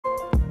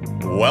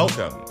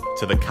Welcome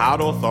to the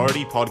Card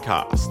Authority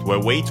podcast, where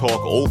we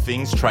talk all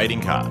things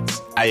trading cards,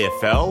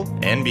 AFL,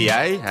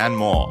 NBA, and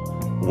more.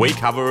 We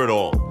cover it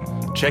all.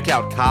 Check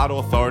out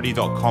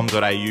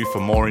cardauthority.com.au for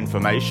more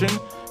information,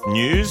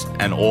 news,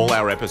 and all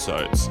our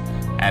episodes.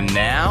 And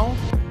now,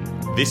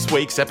 this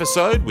week's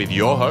episode with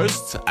your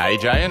hosts,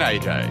 AJ and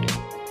AJ.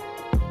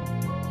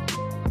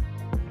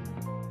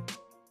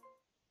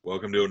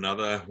 Welcome to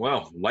another,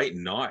 late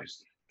night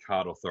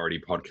Card Authority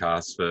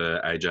podcast for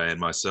AJ and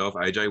myself.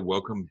 AJ,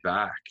 welcome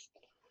back.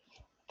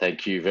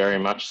 Thank you very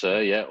much,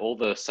 sir. Yeah, all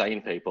the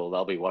sane people,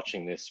 they'll be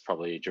watching this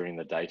probably during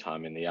the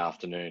daytime in the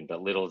afternoon,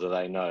 but little do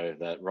they know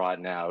that right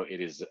now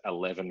it is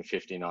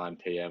 11:59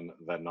 p.m.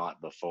 the night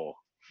before.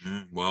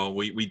 Well,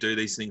 we do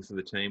these things for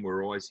the team.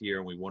 We're always here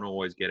and we want to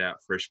always get out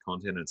fresh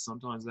content, and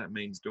sometimes that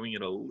means doing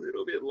it a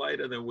little bit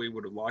later than we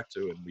would have liked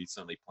to, and we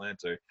certainly plan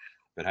to.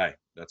 But hey,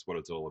 that's what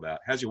it's all about.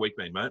 How's your week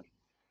been, mate?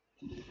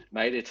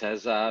 Mate, it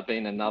has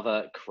been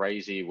another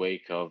crazy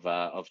week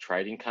of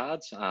trading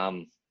cards.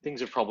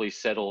 Things have probably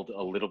settled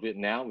a little bit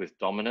now with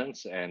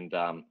dominance, and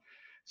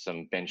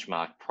some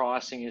benchmark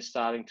pricing is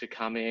starting to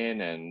come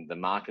in, and the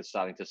market's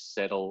starting to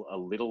settle a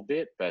little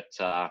bit. But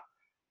I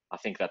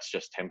think that's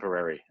just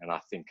temporary, and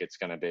I think it's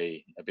going to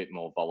be a bit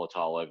more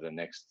volatile over the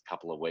next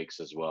couple of weeks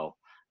as well.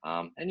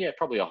 And yeah,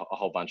 probably a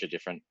whole bunch of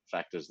different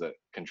factors that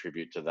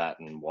contribute to that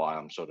and why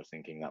I'm sort of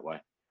thinking that way.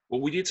 Well,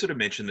 we did sort of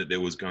mention that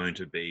there was going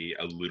to be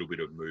a little bit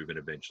of movement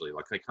eventually.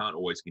 Like, they can't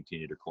always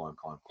continue to climb.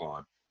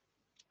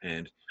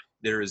 And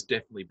there has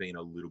definitely been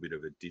a little bit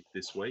of a dip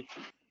this week.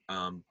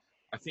 I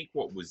think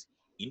what was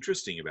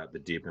interesting about the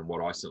dip, and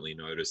what I certainly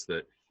noticed,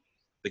 that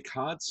the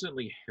cards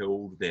certainly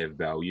held their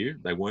value.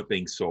 They weren't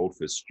being sold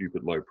for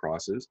stupid low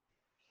prices.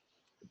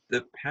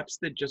 That perhaps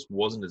there just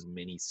wasn't as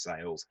many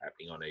sales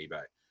happening on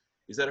eBay.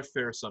 Is that a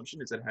fair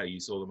assumption? Is that how you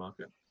saw the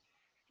market?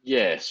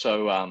 Yeah.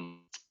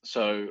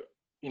 So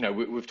you know,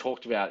 we've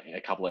talked about a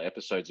couple of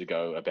episodes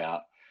ago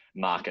about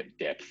market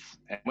depth.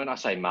 And when I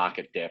say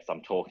market depth,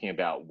 I'm talking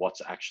about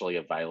what's actually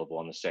available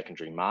on the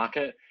secondary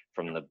market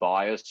from the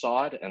buyer's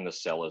side and the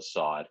seller's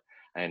side.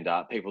 And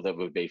people that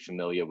would be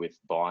familiar with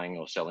buying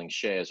or selling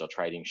shares or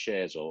trading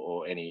shares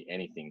or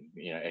anything,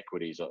 you know,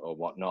 equities or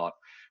whatnot,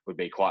 would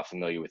be quite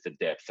familiar with the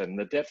depth. And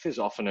the depth is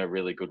often a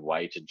really good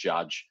way to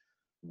judge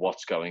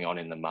what's going on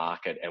in the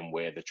market and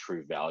where the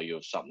true value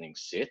of something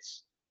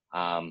sits.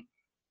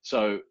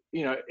 So,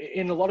 you know,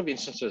 in a lot of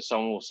instances,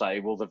 someone will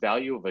say, well, the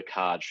value of a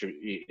card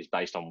is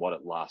based on what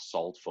it last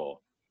sold for.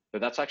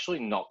 But that's actually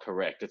not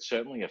correct. It's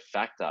certainly a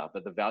factor,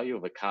 but the value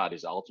of a card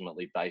is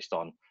ultimately based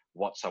on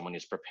what someone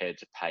is prepared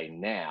to pay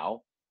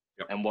now.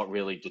 Yep. And what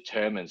really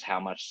determines how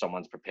much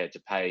someone's prepared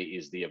to pay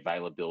is the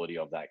availability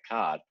of that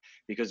card.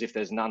 Because if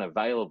there's none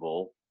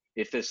available,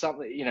 if there's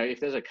something, you know, if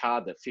there's a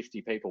card that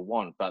 50 people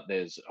want, but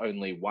there's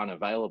only one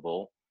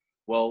available,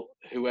 well,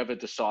 whoever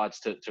decides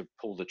to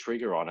pull the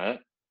trigger on it,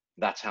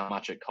 that's how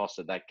much it costs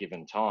at that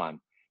given time.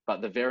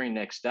 But the very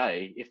next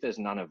day, if there's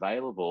none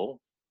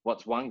available,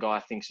 what one guy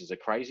thinks is a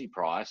crazy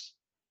price,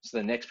 so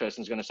the next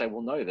person's going to say,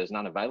 well, no, there's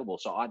none available,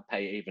 so I'd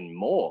pay even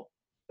more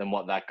than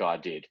what that guy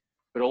did.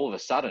 But all of a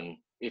sudden,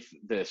 if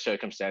the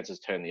circumstances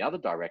turn the other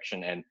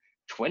direction and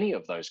 20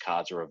 of those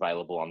cards are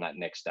available on that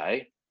next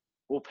day,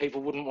 well,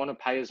 people wouldn't want to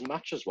pay as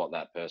much as what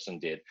that person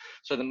did.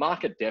 So the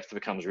market depth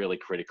becomes really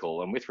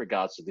critical. And with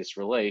regards to this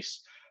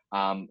release,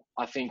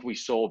 I think we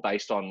saw,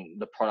 based on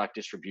the product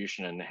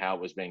distribution and how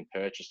it was being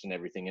purchased and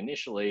everything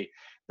initially,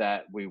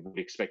 that we would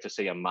expect to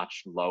see a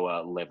much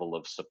lower level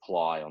of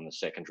supply on the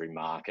secondary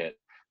market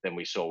than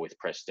we saw with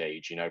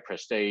Prestige. You know,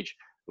 Prestige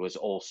was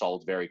all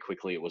sold very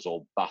quickly. It was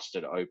all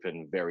busted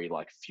open very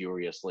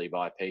furiously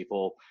by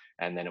people,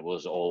 and then it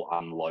was all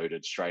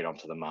unloaded straight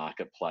onto the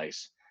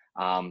marketplace.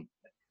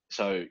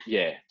 So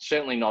yeah,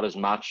 certainly not as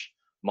much.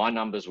 My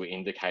numbers were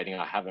indicating,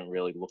 I haven't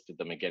really looked at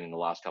them again in the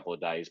last couple of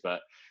days,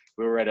 but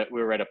we were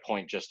at a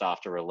point just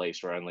after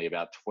release where only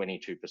about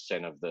 22%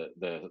 of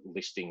the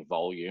listing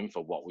volume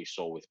for what we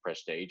saw with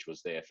Prestige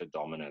was there for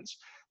dominance.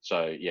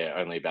 So yeah,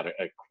 only about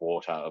a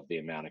quarter of the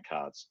amount of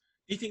cards.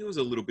 Do you think it was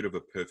a little bit of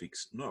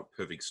not a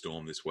perfect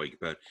storm this week,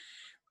 but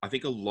I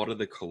think a lot of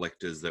the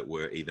collectors that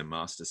were either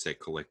master set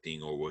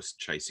collecting or was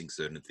chasing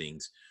certain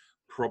things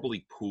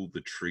probably pulled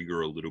the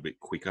trigger a little bit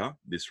quicker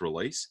this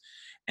release.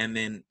 And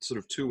then sort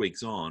of 2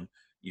 weeks on,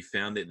 you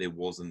found that there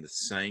wasn't the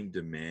same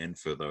demand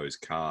for those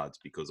cards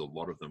because a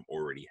lot of them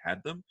already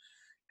had them.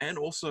 And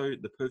also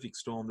the perfect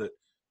storm that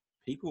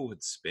people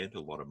had spent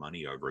a lot of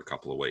money over a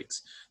couple of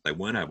weeks. They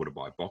weren't able to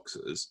buy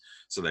boxes,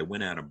 so they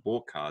went out and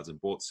bought cards and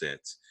bought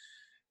sets.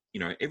 You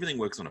know, everything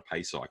works on a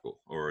pay cycle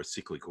or a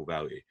cyclical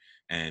value.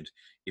 And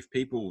if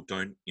people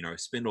don't, you know,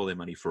 spend all their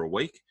money for a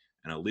week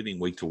and are living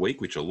week to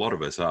week, which a lot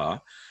of us are,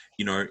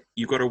 you know,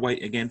 you've got to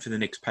wait again for the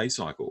next pay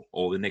cycle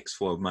or the next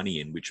flow of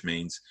money in, which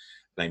means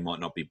they might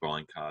not be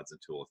buying cards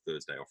until a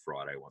Thursday or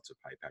Friday once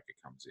a pay packet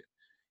comes in.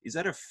 Is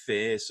that a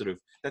fair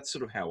that's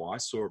sort of how I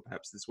saw it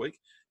perhaps this week?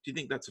 Do you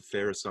think that's a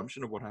fair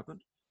assumption of what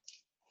happened?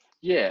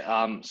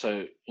 Yeah.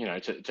 So, you know,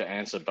 to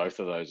answer both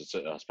of those, it's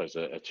I suppose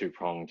a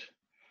two-pronged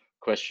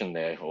question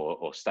there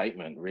or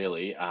statement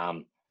really.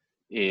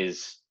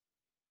 is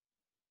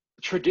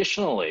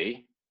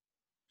traditionally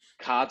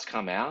cards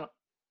come out,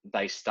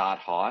 they start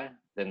high,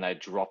 then they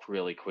drop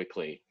really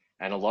quickly.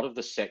 And a lot of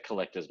the set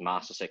collectors,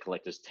 master set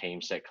collectors,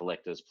 team set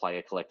collectors,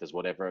 player collectors,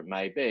 whatever it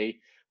may be,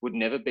 would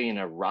never be in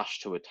a rush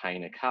to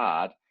attain a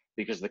card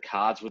because the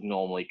cards would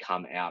normally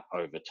come out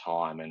over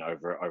time and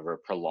over a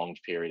prolonged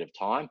period of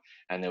time.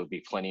 And there would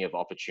be plenty of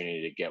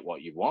opportunity to get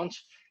what you want.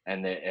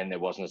 And there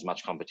wasn't as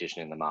much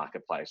competition in the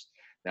marketplace.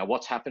 Now,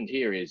 what's happened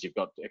here is you've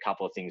got a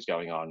couple of things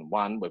going on.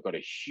 One, we've got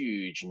a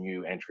huge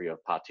new entry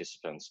of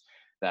participants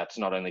that's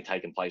not only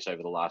taken place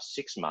over the last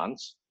 6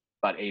 months,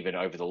 but even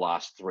over the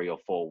last 3 or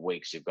 4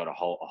 weeks, you've got a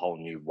whole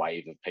new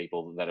wave of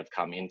people that have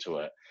come into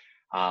it.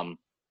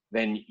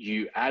 Then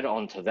you add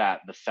on to that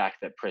the fact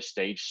that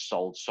Prestige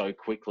sold so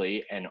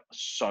quickly and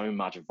so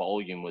much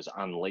volume was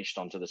unleashed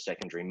onto the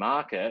secondary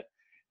market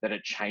that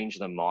it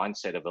changed the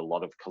mindset of a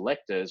lot of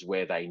collectors,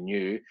 where they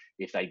knew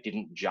if they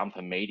didn't jump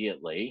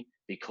immediately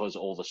because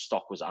all the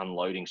stock was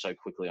unloading so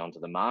quickly onto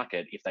the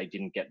market, if they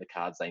didn't get the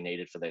cards they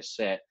needed for their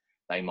set,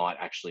 they might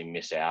actually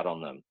miss out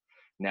on them.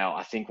 Now,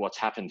 I think what's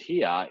happened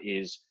here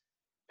is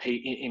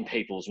in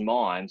people's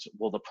minds,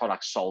 well, the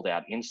product sold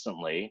out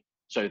instantly.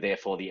 So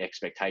therefore the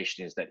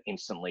expectation is that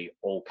instantly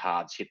all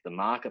cards hit the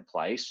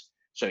marketplace.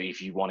 So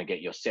if you want to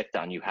get your set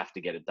done, you have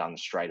to get it done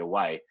straight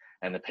away.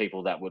 And the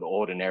people that would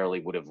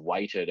ordinarily would have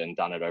waited and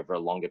done it over a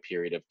longer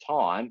period of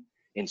time,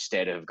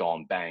 instead have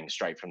gone bang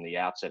straight from the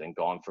outset and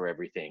gone for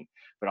everything.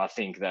 But I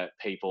think that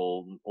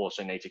people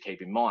also need to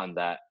keep in mind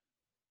that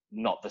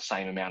not the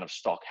same amount of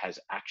stock has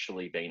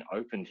actually been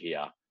opened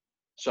here.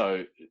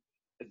 So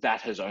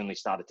that has only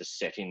started to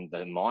set in the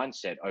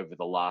mindset over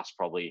the last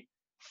probably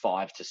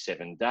 5 to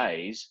 7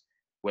 days,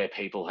 where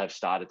people have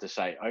started to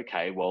say,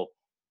 okay, well,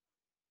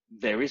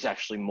 there is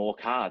actually more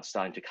cards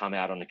starting to come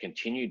out on a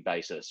continued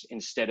basis.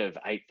 Instead of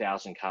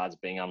 8,000 cards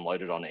being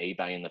unloaded on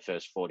eBay in the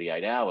first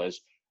 48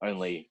 hours,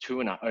 only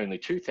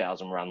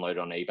 2,000 were unloaded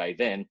on eBay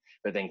then,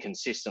 but then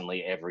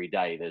consistently every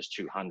day there's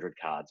 200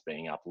 cards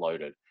being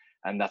uploaded.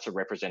 And that's a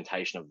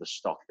representation of the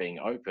stock being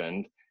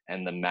opened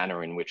and the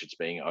manner in which it's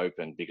being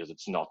opened, because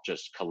it's not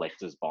just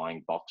collectors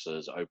buying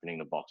boxes, opening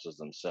the boxes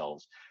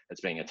themselves. It's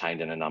being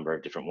attained in a number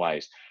of different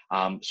ways.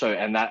 And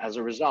that, as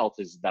a result,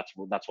 that's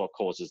what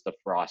causes the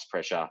price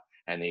pressure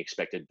and the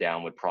expected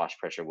downward price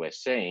pressure we're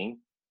seeing.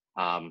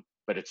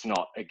 But it's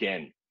not,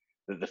 again,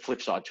 the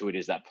flip side to it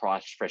is that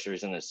price pressure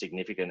isn't as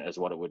significant as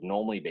what it would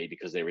normally be,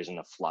 because there isn't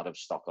a flood of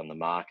stock on the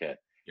market.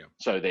 Yeah.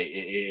 So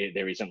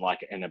there isn't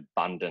like an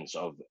abundance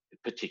of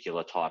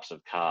particular types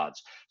of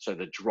cards. So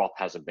the drop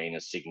hasn't been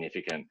as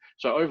significant.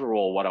 So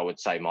overall, what I would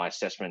say, my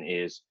assessment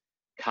is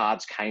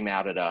cards came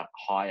out at a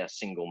higher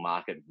single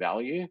market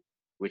value,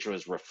 which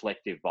was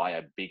reflective by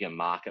a bigger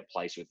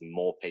marketplace with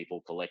more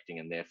people collecting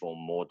and therefore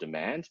more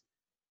demand.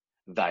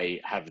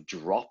 They have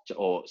dropped,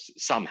 or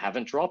some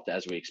haven't dropped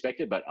as we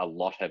expected, but a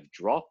lot have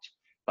dropped.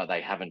 But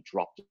they haven't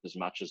dropped as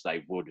much as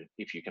they would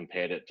if you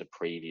compared it to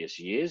previous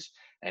years.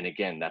 And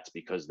again, that's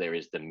because there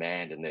is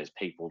demand and there's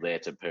people there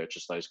to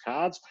purchase those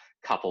cards,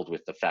 coupled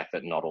with the fact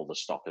that not all the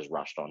stock has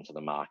rushed onto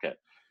the market.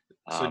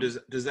 So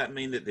does that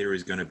mean that there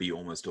is going to be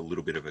almost a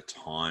little bit of a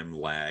time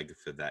lag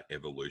for that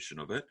evolution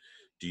of it?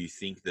 Do you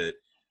think that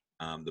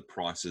the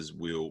prices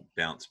will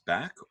bounce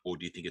back, or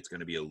do you think it's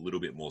going to be a little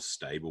bit more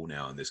stable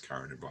now in this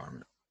current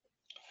environment?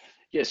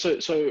 Yeah,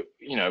 so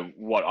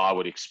what I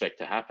would expect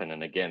to happen,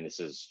 and again, this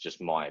is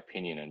just my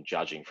opinion and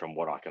judging from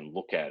what I can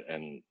look at,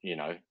 and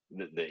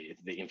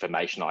the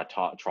information I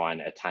try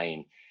and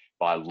attain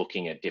by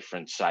looking at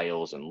different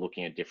sales and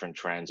looking at different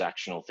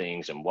transactional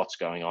things and what's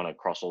going on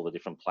across all the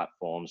different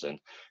platforms and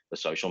the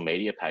social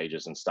media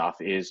pages and stuff,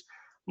 is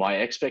my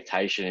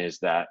expectation is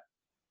that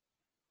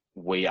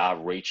we are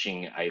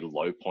reaching a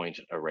low point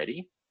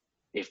already.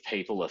 If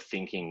people are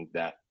thinking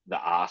that the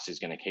arse is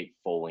going to keep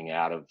falling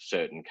out of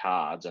certain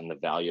cards and the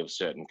value of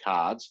certain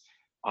cards,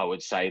 I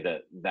would say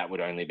that would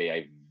only be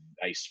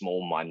a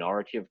small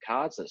minority of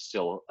cards that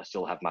still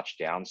have much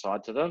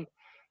downside to them.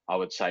 I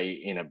would say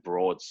in a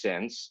broad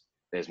sense,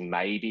 there's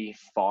maybe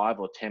 5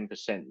 or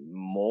 10%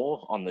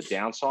 more on the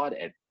downside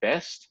at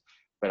best.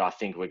 But I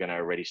think we're going to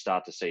already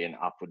start to see an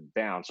upward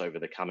bounce over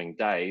the coming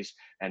days.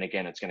 And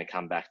again, it's going to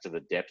come back to the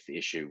depth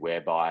issue,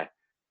 whereby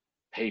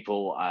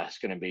people are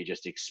going to be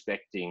just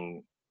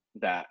expecting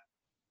that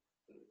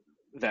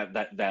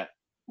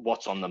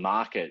what's on the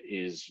market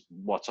is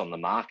what's on the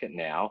market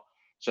now.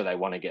 So they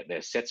want to get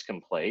their sets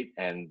complete,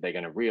 and they're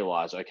going to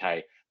realize,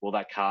 okay, well,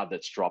 that card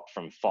that's dropped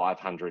from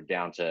 500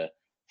 down to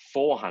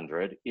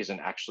 400 isn't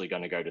actually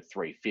going to go to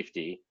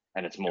 350,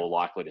 and it's more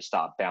likely to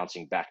start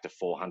bouncing back to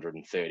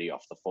 430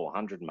 off the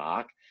 400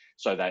 mark.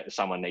 So that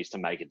someone needs to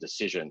make a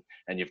decision,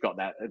 and you've got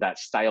that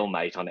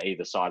stalemate on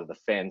either side of the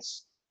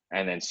fence.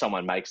 And then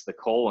someone makes the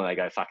call and they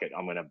go, fuck it,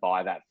 I'm going to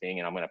buy that thing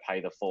and I'm going to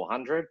pay the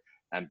 400.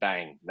 And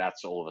bang,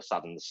 that's all of a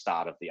sudden the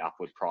start of the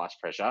upward price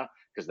pressure,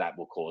 because that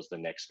will cause the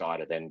next guy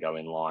to then go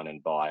in line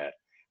and buy it.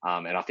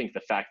 And I think the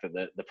fact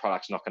that the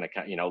product's not going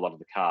to, a lot of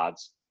the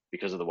cards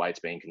because of the way it's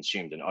being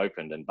consumed and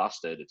opened and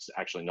busted, it's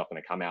actually not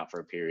going to come out for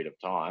a period of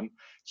time.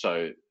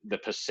 So the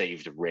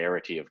perceived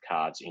rarity of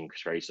cards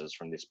increases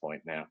from this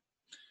point now.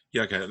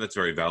 Yeah, okay, that's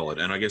very valid.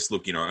 And I guess,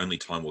 look, only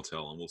time will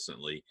tell, and we'll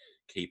certainly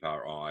keep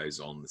our eyes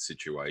on the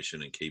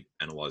situation and keep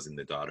analyzing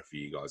the data for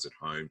you guys at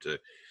home to,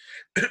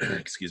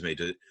 excuse me,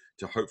 to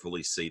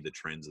hopefully see the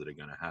trends that are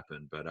going to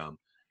happen. But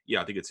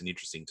yeah, I think it's an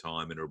interesting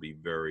time, and I'm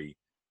very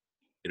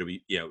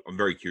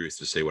curious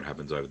to see what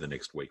happens over the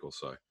next week or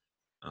so.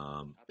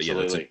 But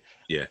Absolutely.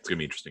 it's going to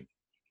be interesting.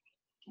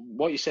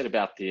 What you said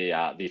about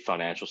the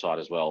financial side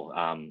as well,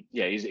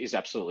 is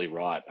absolutely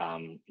right.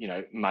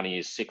 Money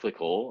is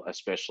cyclical,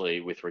 especially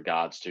with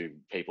regards to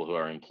people who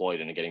are employed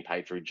and are getting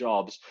paid through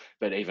jobs,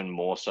 but even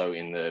more so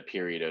in the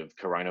period of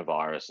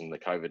coronavirus and the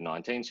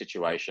COVID-19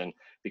 situation,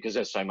 because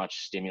there's so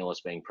much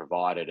stimulus being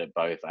provided at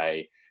both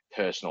a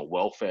personal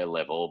welfare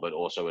level, but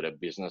also at a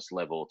business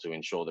level to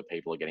ensure that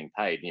people are getting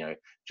paid.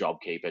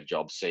 JobKeeper,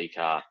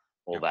 JobSeeker,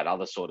 all that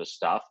other sort of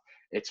stuff.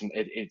 It's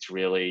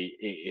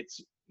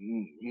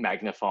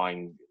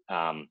magnifying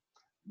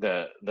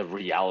the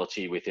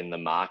reality within the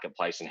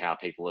marketplace and how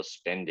people are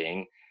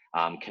spending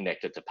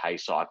connected to pay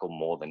cycle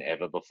more than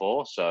ever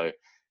before. So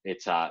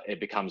it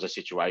becomes a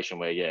situation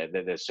where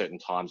there's certain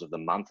times of the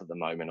month at the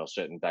moment or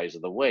certain days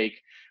of the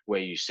week where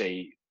you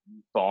see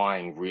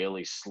buying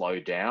really slow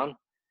down,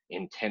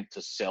 intent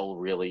to sell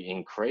really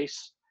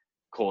increase,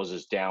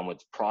 causes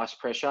downwards price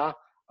pressure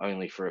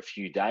only for a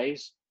few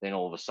days. Then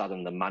all of a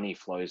sudden the money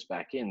flows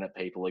back in that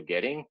people are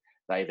getting.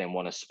 They then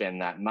want to spend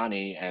that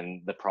money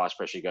and the price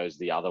pressure goes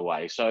the other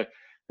way. So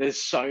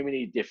there's so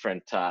many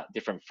different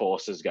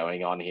forces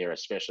going on here,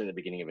 especially at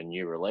the beginning of a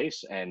new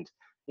release, and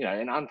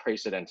an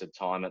unprecedented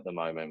time at the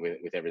moment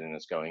with everything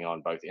that's going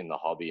on, both in the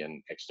hobby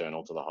and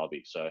external to the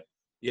hobby. So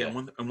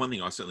and one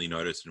thing I certainly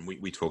noticed, and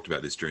we talked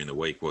about this during the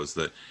week, was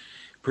that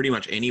pretty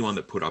much anyone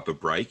that put up a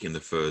break in the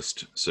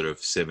first sort of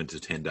 7 to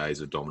 10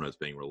 days of Dominance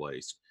being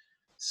released,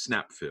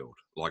 snap filled.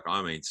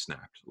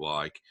 Snapped.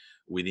 Like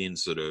within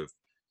sort of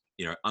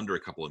under a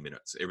couple of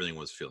minutes, everything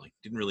was filling.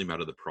 Didn't really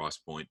matter the price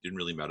point. Didn't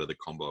really matter the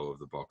combo of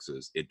the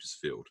boxes. It just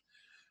filled.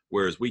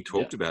 Whereas we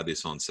talked about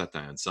this on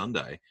Saturday and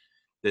Sunday,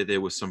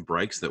 there were some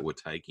breaks that were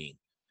taking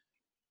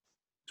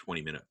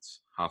 20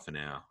 minutes, half an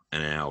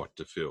hour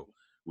to fill,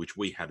 which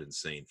we hadn't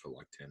seen for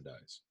like 10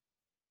 days.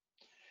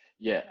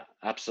 Yeah,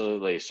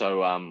 absolutely.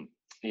 So,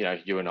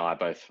 you and I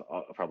both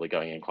are probably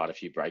going in quite a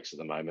few breaks at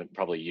the moment.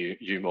 Probably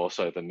you more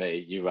so than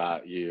me. You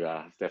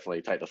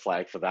definitely take the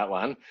flag for that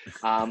one.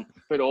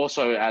 But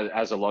also,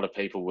 as a lot of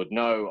people would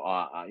know,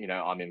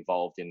 I'm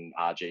involved in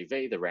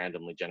RGV, the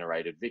randomly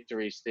generated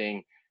victories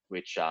thing,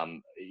 which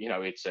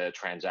it's a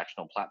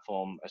transactional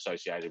platform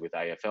associated with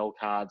AFL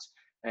cards,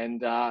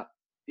 and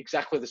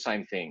exactly the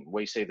same thing.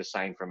 We see the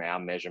same from our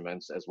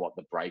measurements as what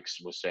the breaks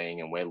were seeing,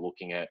 and we're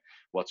looking at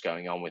what's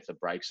going on with the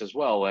breaks as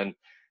well. And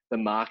the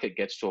market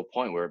gets to a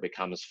point where it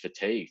becomes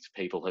fatigued.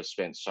 People have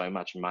spent so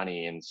much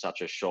money in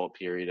such a short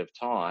period of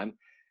time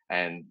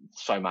and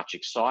so much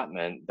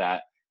excitement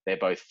that they're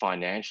both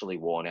financially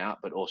worn out,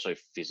 but also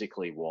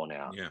physically worn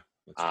out. Yeah.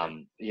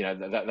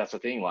 That's the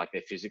thing, like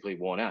they're physically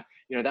worn out.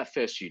 That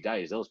first few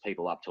days, there was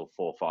people up till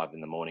 4 or 5 in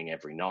the morning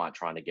every night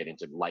trying to get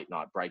into late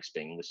night breaks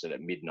being listed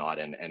at midnight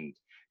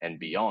and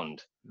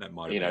beyond. That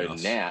might have been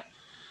us. Now,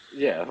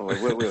 we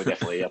were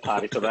definitely a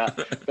party to that.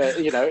 But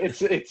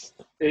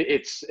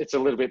it's a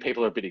little bit,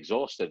 people are a bit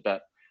exhausted.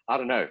 But I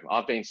don't know.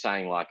 I've been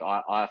saying, like,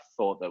 I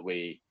thought that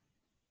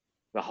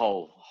the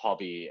whole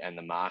hobby and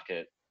the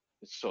market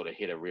sort of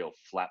hit a real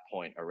flat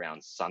point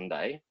around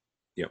Sunday.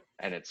 Yep.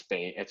 And it's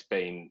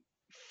been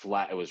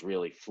flat. It was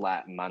really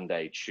flat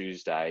Monday,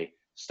 Tuesday,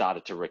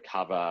 started to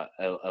recover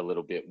a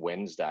little bit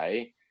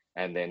Wednesday.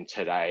 And then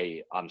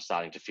today I'm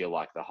starting to feel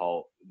like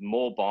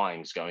more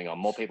buying's going on.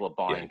 More people are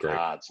buying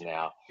cards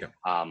now. Yep.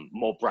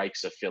 More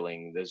breaks are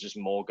filling. There's just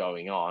more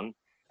going on.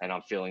 And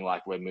I'm feeling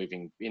like we're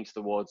moving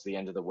towards the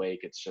end of the week.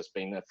 It's just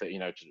been,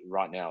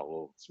 right now,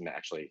 well, it's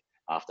actually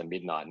after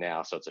midnight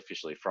now. So it's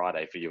officially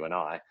Friday for you and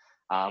I.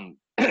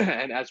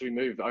 And as we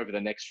move over the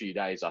next few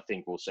days, I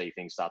think we'll see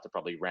things start to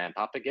probably ramp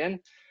up again.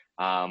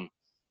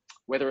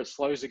 Whether it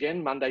slows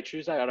again Monday,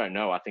 Tuesday, I don't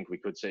know. I think we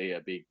could see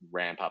a big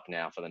ramp up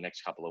now for the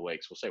next couple of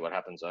weeks. We'll see what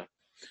happens though.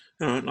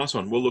 All right, nice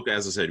one. Well, look,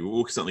 as I said,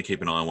 we'll certainly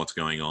keep an eye on what's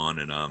going on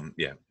and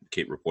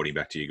keep reporting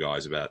back to you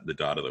guys about the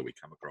data that we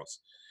come across.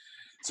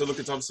 So look,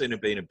 it's obviously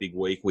been a big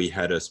week. We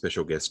had a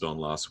special guest on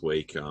last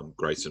week,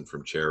 Grayson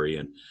from Cherry.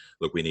 And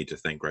look, we need to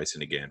thank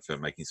Grayson again for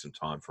making some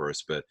time for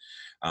us. But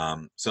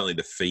certainly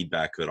the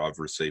feedback that I've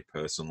received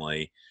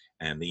personally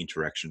and the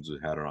interactions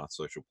we've had on our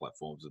social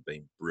platforms have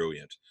been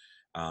brilliant.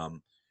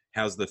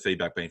 How's the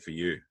feedback been for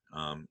you?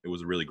 It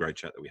was a really great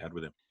chat that we had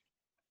with him.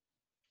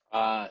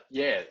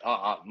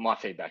 My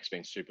feedback's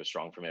been super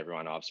strong from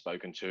everyone I've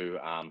spoken to.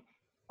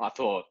 I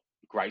thought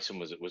Grayson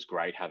was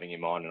great having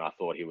him on, and I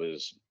thought he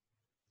was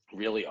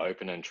really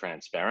open and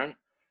transparent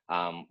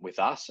with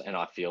us. And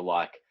I feel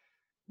like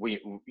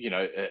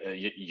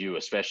you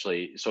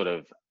especially sort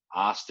of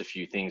asked a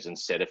few things and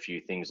said a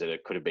few things that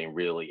it could have been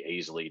really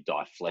easily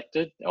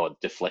deflected,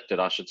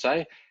 I should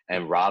say.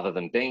 And rather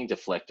than being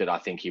deflected, I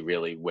think he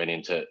really went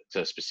into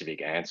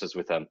specific answers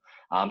with them.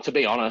 To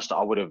be honest,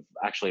 I would have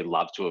actually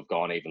loved to have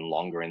gone even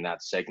longer in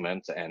that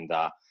segment. And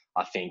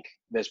I think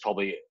there's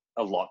probably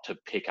a lot to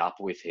pick up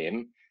with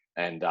him.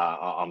 And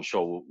I'm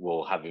sure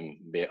we'll have him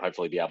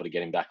hopefully be able to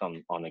get him back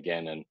on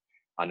again. And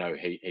I know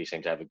he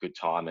seemed to have a good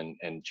time,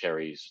 and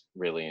Cherry's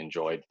really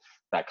enjoyed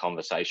that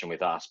conversation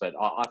with us. But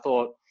I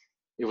thought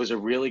it was a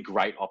really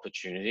great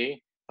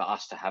opportunity for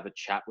us to have a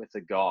chat with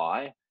a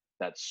guy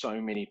that so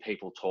many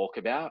people talk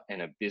about,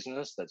 and a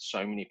business that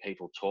so many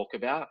people talk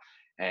about,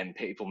 and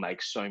people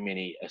make so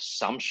many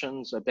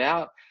assumptions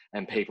about,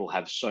 and people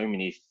have so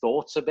many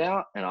thoughts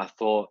about. And I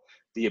thought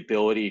the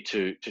ability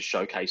to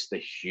showcase the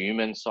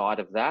human side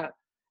of that,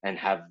 and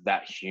have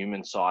that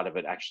human side of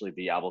it actually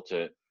be able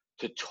to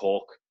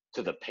talk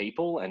to the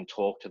people and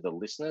talk to the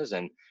listeners,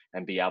 and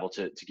be able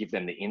to give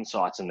them the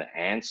insights and the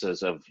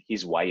answers of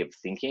his way of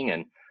thinking,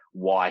 and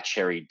why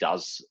Cherry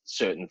does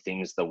certain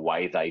things the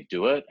way they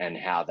do it, and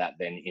how that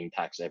then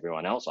impacts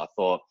everyone else. I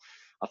thought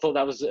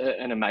that was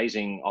an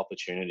amazing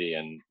opportunity.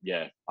 And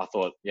I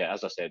thought,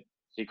 as I said,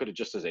 he could have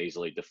just as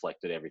easily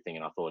deflected everything.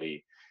 And I thought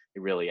he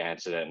really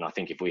answered it. And I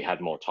think if we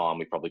had more time,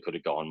 we probably could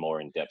have gone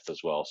more in depth as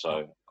well.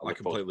 So I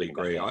completely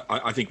agree.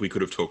 I think we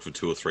could have talked for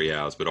 2 or 3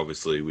 hours, but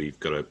obviously we've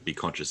got to be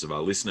conscious of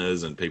our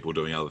listeners and people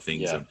doing other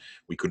things, and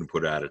we couldn't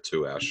put out a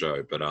 2-hour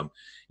show. But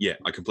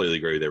I completely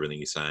agree with everything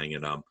you're saying.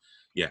 And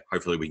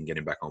hopefully we can get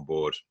him back on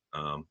board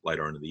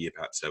later on in the year,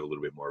 perhaps to have a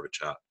little bit more of a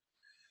chat.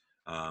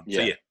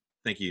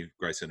 Thank you,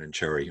 Grayson and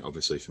Cherry,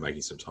 obviously, for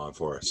making some time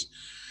for us.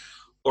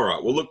 All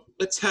right, well, look,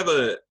 let's have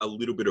a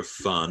little bit of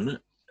fun,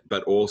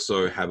 but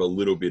also have a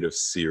little bit of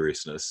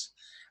seriousness.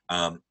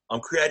 I'm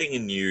creating a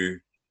new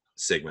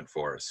segment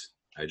for us,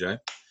 AJ,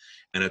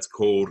 and it's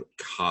called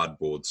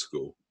Cardboard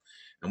School.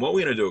 And what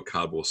we're going to do at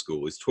Cardboard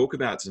School is talk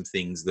about some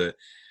things that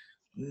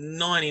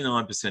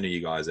 99% of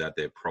you guys out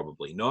there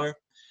probably know.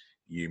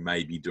 You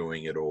may be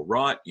doing it all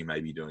right. You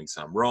may be doing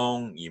some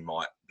wrong. You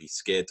might be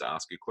scared to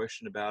ask a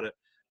question about it.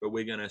 But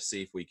we're going to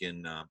see if we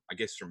can, I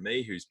guess from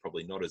me, who's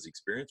probably not as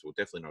experienced, well,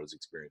 definitely not as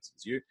experienced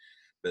as you,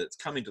 but it's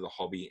come into the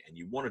hobby and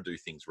you want to do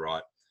things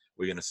right,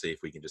 we're going to see if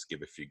we can just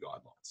give a few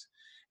guidelines.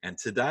 And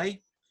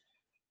today,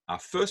 our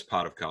first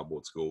part of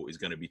Cardboard School is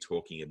going to be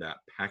talking about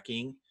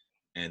packing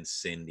and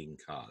sending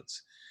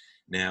cards.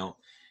 Now,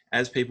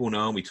 as people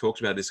know, and we talked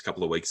about this a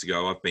couple of weeks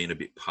ago, I've been a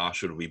bit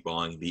partial to be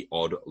buying the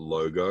odd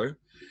logo.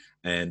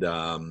 And,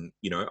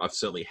 I've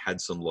certainly had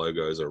some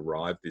logos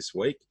arrive this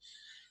week.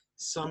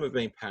 Some have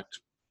been packed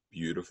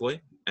beautifully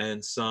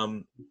and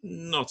some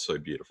not so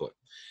beautifully.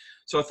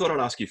 So I thought I'd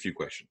ask you a few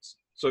questions.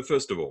 So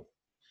first of all,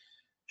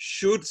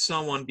 should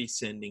someone be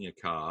sending a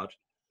card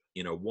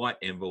in a white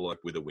envelope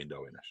with a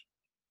window in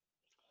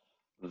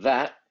it?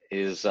 That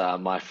is,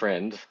 my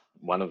friend,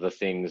 one of the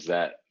things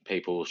that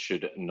people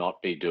should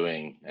not be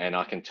doing. And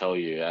I can tell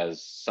you,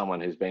 as someone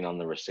who's been on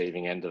the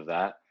receiving end of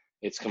that,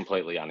 it's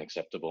completely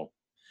unacceptable.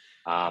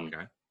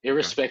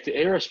 Irrespective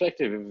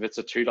if it's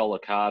a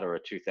 $2 card or a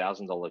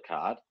 $2,000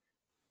 card,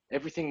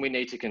 everything we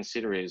need to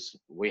consider is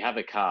we have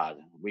a card,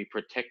 we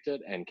protect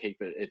it and keep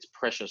it its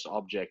precious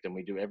object, and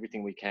we do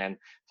everything we can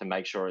to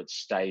make sure it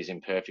stays in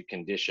perfect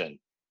condition.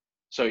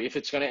 So if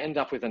it's going to end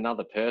up with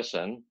another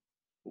person,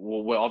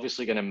 well, we're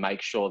obviously going to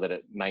make sure that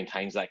it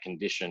maintains that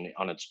condition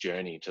on its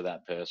journey to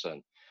that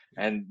person.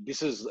 And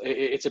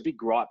it's a big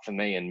gripe for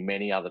me and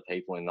many other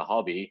people in the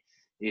hobby,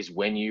 is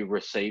when you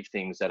receive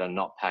things that are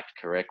not packed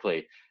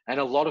correctly. And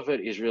a lot of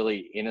it is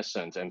really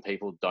innocent and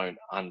people don't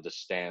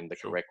understand the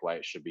correct way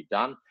it should be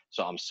done.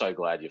 So I'm so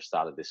glad you've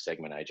started this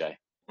segment, AJ.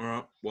 All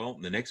right. Well,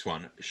 the next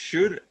one,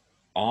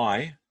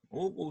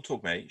 we'll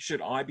talk, mate.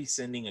 Should I be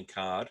sending a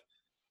card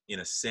in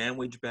a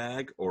sandwich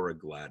bag or a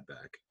Glad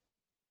bag?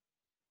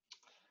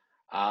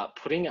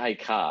 Putting a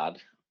card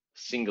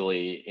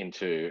singly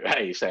into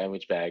a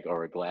sandwich bag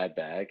or a Glad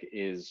bag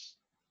is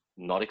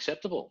not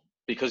acceptable,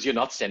 because you're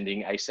not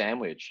sending a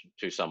sandwich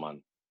to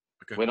someone.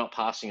 Okay. We're not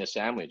passing a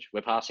sandwich.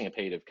 We're passing a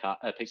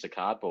piece of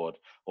cardboard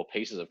or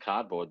pieces of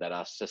cardboard that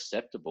are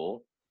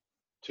susceptible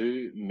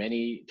to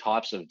many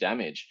types of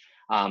damage.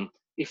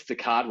 If the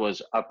card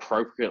was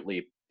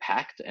appropriately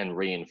packed and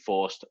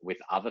reinforced with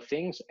other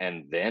things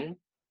and then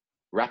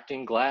wrapped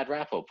in Glad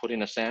wrap or put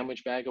in a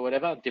sandwich bag or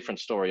whatever, different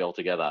story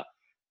altogether.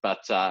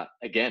 But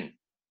again,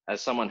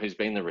 as someone who's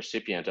been the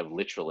recipient of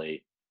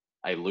literally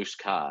a loose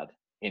card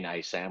in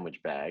a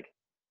sandwich bag,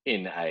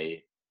 in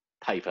a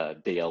paper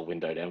DL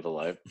windowed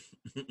envelope,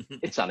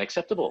 it's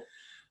unacceptable.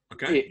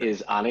 Okay. It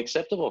is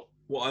unacceptable.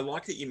 Well, I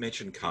like that you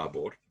mentioned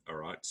cardboard. All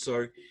right.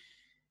 So,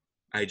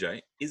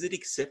 AJ, is it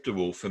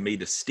acceptable for me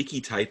to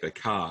sticky tape a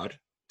card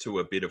to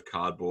a bit of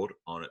cardboard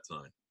on its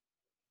own?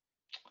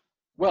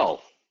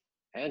 Well,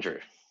 Andrew,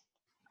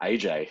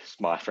 AJ,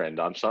 my friend,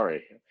 I'm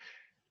sorry.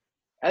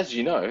 As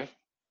you know,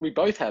 we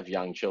both have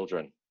young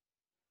children,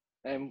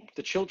 and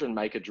the children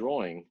make a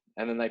drawing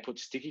and then they put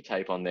sticky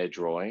tape on their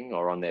drawing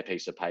or on their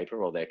piece of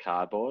paper or their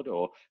cardboard,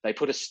 or they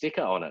put a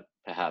sticker on it,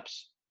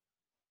 perhaps.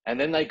 and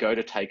then they go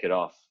to take it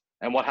off.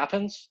 And what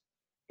happens?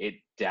 It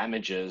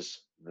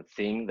damages the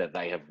thing that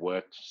they have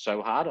worked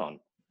so hard on.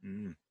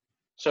 Mm.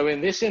 So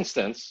in this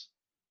instance,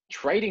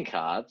 trading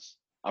cards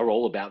are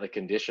all about the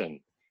condition,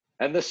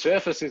 and the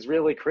surface is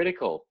really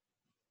critical.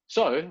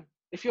 So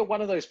if you're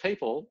one of those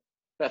people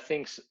that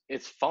thinks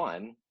it's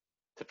fine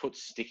to put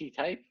sticky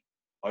tape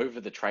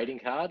over the trading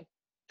card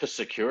to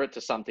secure it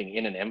to something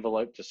in an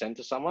envelope to send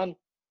to someone,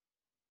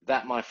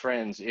 that, my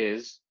friends,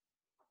 is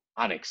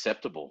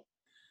unacceptable.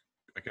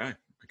 Okay.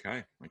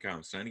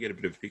 I'm starting to get a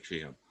bit of a picture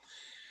here.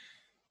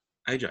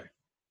 AJ,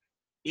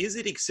 is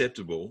it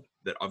acceptable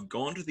that I've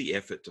gone to the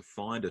effort to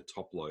find a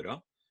top loader,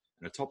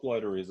 and a top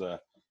loader is a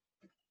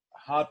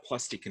hard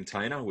plastic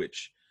container,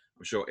 which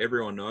I'm sure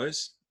everyone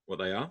knows what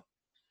they are.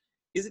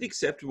 Is it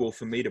acceptable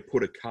for me to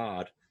put a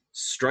card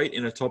straight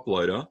in a top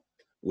loader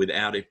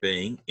without it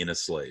being in a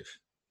sleeve?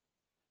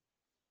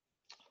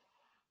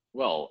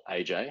 Well,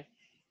 AJ,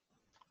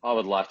 I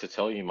would like to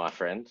tell you, my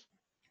friend,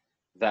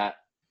 that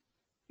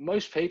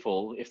most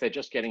people, if they're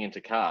just getting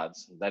into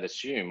cards, they'd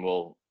assume,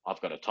 well,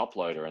 I've got a top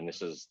loader and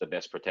this is the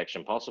best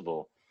protection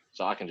possible.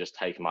 So I can just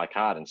take my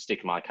card and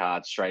stick my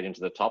card straight into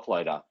the top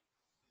loader.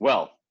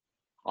 Well,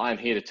 I'm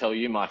here to tell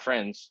you, my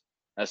friends,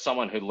 as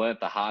someone who learnt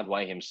the hard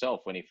way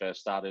himself when he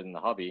first started in the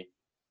hobby,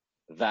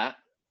 that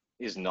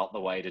is not the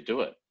way to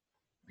do it.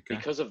 Okay.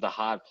 Because of the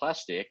hard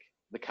plastic,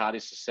 the card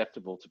is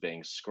susceptible to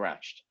being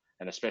scratched,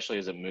 and especially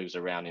as it moves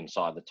around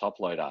inside the top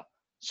loader.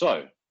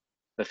 So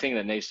the thing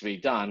that needs to be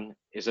done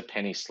is a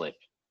penny slip.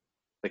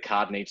 The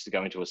card needs to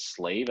go into a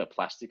sleeve, a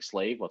plastic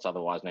sleeve, what's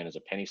otherwise known as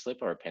a penny slip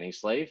or a penny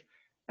sleeve.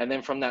 And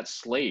then from that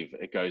sleeve,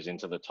 it goes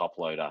into the top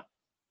loader.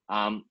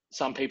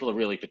 Some people are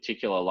really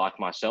particular, like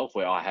myself,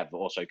 where I have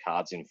also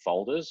cards in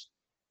folders.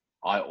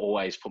 I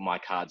always put my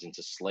cards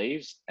into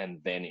sleeves and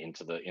then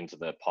into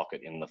the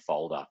pocket in the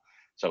folder.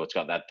 So it's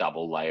got that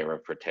double layer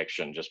of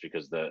protection, just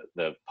because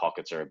the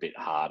pockets are a bit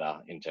harder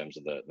in terms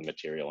of the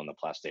material and the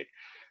plastic.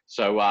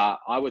 So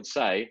I would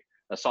say,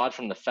 aside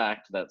from the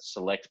fact that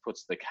Select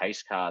puts the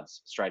case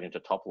cards straight into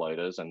top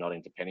loaders and not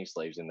into penny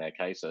sleeves in their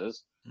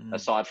cases,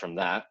 aside from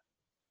that,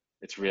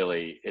 it's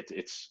really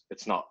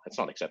it's not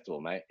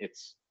acceptable, mate.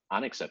 It's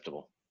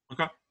unacceptable.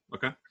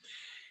 Okay.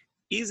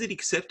 Is it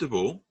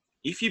acceptable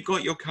if you've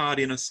got your card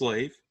in a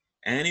sleeve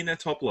and in a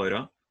top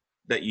loader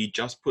that you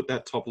just put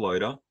that top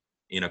loader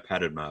in a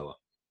padded mailer?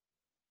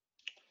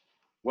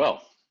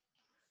 Well,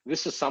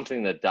 this is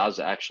something that does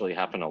actually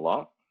happen a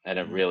lot, and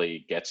it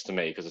really gets to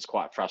me because it's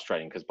quite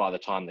frustrating, because by the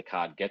time the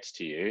card gets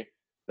to you,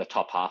 the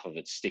top half of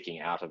it's sticking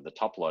out of the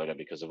top loader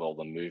because of all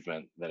the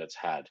movement that it's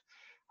had.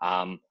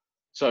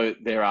 So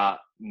there are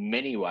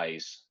many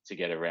ways to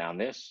get around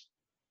this.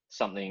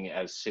 Something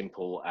as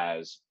simple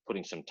as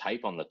putting some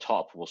tape on the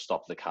top will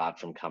stop the card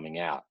from coming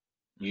out.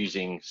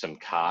 Using some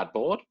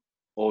cardboard,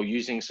 or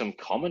using some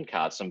common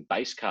cards, some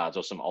base cards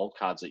or some old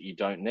cards that you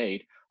don't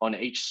need on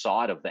each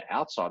side of the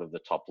outside of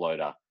the top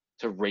loader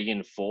to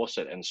reinforce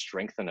it and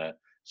strengthen it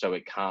so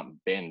it can't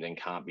bend and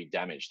can't be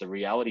damaged. The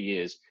reality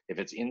is, if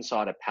it's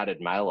inside a padded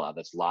mailer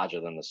that's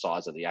larger than the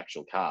size of the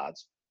actual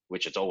cards,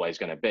 which it's always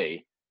going to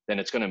be, then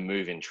it's going to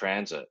move in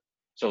transit.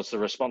 So it's the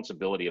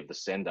responsibility of the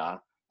sender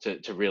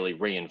to really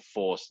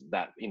reinforce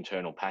that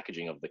internal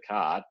packaging of the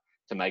card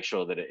to make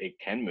sure that it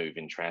can move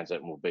in transit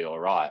and will be all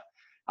right.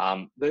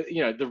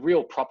 The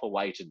real proper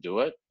way to do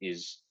it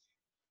is,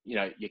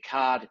 your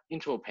card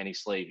into a penny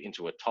sleeve,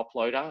 into a top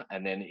loader,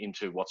 and then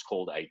into what's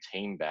called a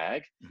team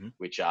bag,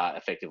 which are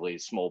effectively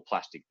small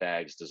plastic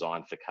bags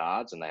designed for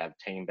cards. And they have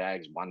team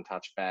bags,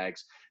 one-touch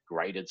bags,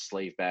 graded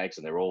sleeve bags,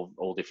 and they're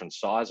all different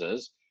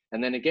sizes.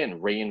 And then again,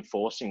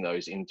 reinforcing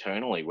those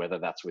internally, whether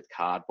that's with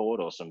cardboard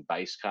or some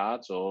base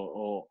cards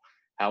or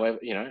however,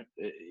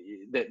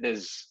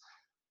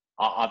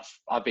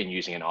 I've been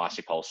using an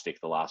Icypol stick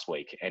the last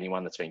week.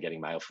 Anyone that's been getting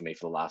mail from me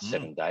for the last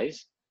 7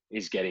 days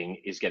is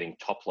getting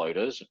top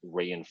loaders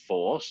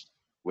reinforced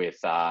with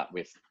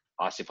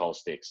Icypol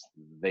sticks.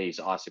 These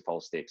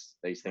Icypol sticks,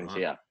 these things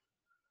here.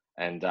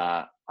 And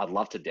I'd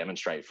love to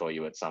demonstrate for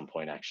you at some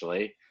point,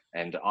 actually.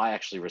 And I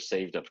actually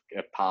received a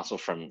parcel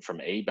from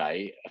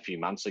eBay a few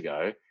months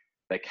ago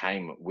that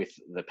came with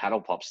the paddle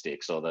pop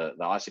sticks, or the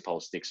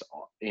Icypol sticks,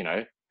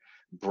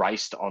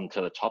 braced onto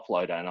the top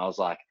loader. And I was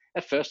like,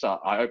 at first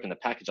I opened the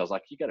package, I was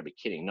like, you got to be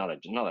kidding, not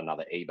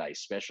another eBay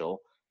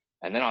special.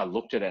 And then I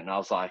looked at it and I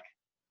was like,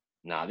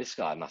 nah, this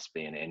guy must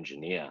be an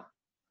engineer.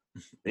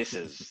 This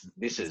is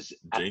genius.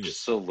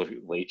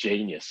 Absolutely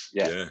genius.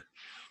 Yeah.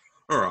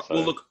 All right.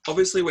 Well, look,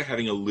 obviously we're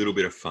having a little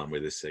bit of fun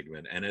with this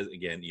segment. And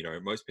again,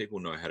 most people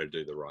know how to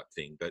do the right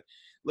thing, but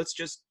let's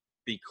just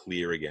be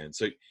clear again.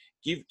 So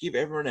give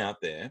everyone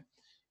out there,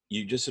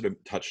 you just sort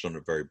of touched on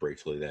it very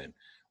briefly then.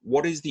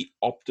 What is the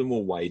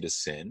optimal way to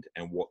send,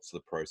 and what's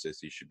the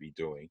process you should be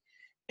doing?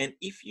 And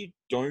if you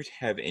don't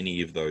have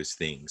any of those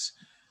things,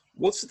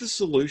 what's the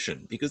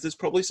solution? Because there's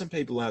probably some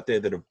people out there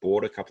that have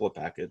bought a couple of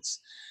packets,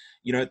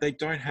 they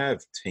don't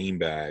have team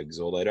bags,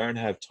 or they don't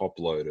have top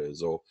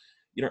loaders, or,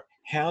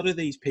 how do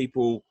these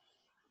people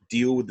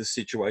deal with the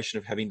situation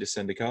of having to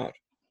send a card?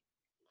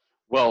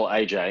 Well,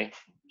 AJ,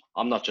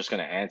 I'm not just going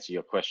to answer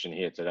your question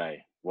here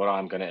today. What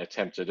I'm going to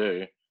attempt to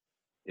do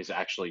is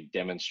actually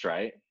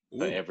demonstrate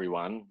for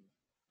everyone.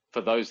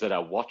 For those that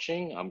are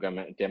watching, I'm going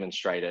to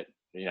demonstrate it,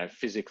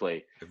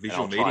 physically. A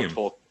visual medium. Try and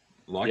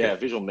talk.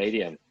 Visual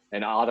medium.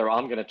 And either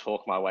I'm going to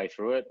talk my way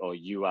through it, or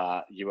you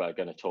are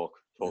going to talk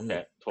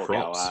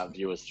our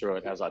viewers through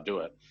it as I do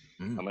it.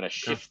 I'm going to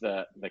shift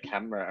the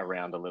camera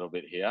around a little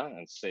bit here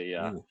and see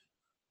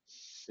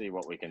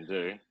what we can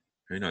do.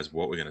 Who knows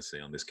what we're going to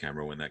see on this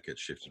camera when that gets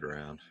shifted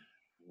around?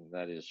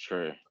 That is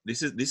true.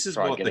 This is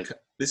what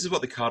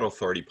the Card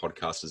Authority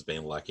podcast has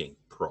been lacking.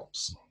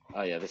 Props.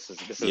 Oh yeah, this is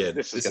going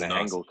to nice.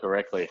 Angle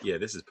correctly. Yeah,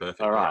 this is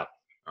perfect. All right.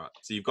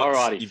 So you've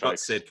got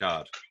said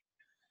card.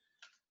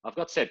 I've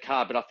got said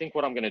card, but I think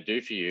what I'm going to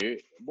do for you.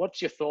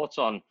 What's your thoughts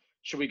on?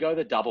 Should we go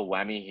the double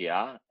whammy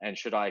here? And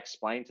should I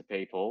explain to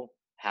people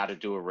how to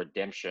do a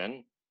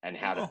redemption and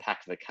how to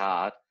pack the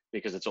card,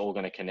 because it's all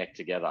going to connect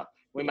together?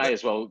 We may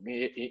as well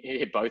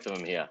hit both of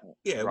them here.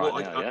 Yeah,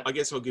 I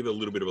guess I'll give a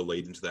little bit of a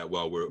lead into that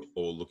while we're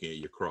all looking at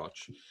your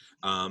crotch.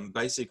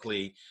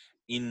 Basically,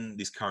 in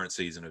this current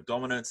season of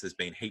Dominance, there's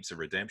been heaps of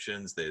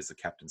redemptions. There's the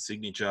captain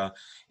signature.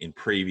 In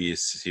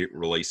previous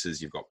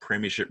releases, you've got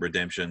premiership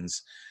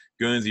redemptions,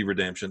 Guernsey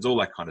redemptions, all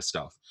that kind of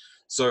stuff.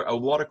 So a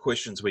lot of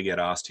questions we get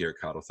asked here at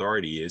Card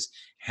Authority is,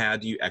 how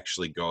do you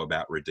actually go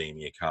about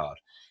redeeming a card?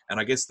 And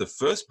I guess the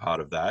first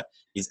part of that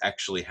is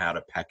actually how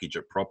to package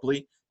it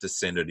properly to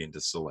send it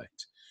into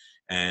Select.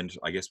 And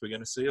I guess we're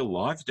going to see a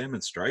live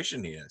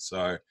demonstration here.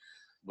 So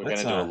we're going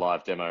to do a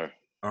live demo.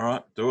 All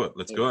right, do it.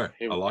 Let's go.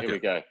 Here we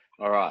go.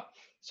 All right.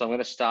 So I'm going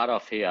to start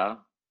off here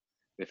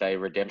with a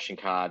redemption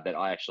card that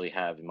I actually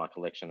have in my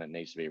collection that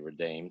needs to be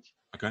redeemed.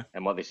 Okay.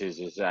 And what this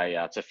is it's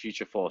a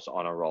Future Force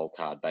honor roll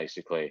card,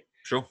 basically.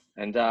 Sure.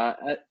 And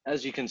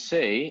as you can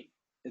see,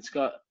 it's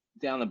got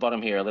down the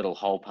bottom here a little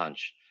hole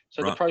punch.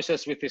 So the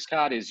process with this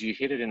card is you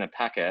hit it in a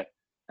packet,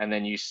 and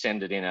then you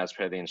send it in as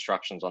per the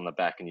instructions on the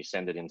back, and you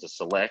send it into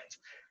Select,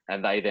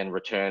 and they then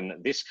return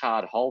this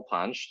card hole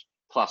punched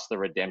plus the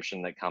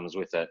redemption that comes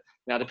with it.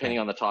 Now, depending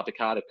on the type of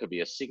card, it could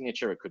be a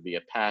signature, it could be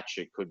a patch,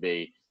 it could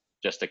be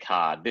just a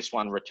card. This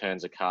one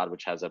returns a card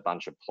which has a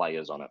bunch of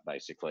players on it,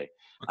 basically,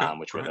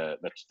 which were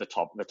the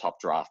top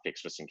draft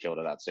picks for St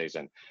Kilda that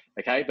season.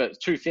 Okay, but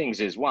two things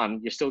is,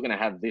 one, you're still going to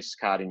have this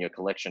card in your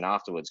collection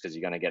afterwards because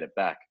you're going to get it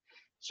back.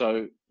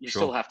 So you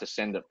still have to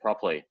send it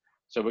properly.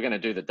 So we're going to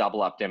do the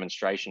double up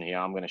demonstration here.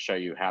 I'm going to show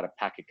you how to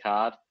pack a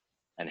card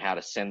and how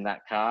to send that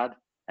card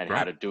and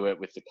how to do it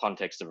with the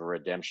context of a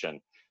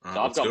redemption.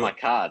 So I've got my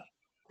card.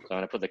 So I'm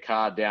going to put the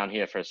card down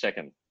here for a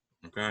second.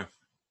 Okay.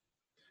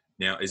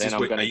 Now,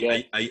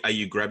 are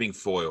you grabbing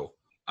foil?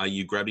 Are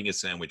you grabbing a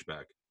sandwich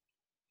bag?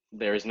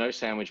 There is no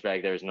sandwich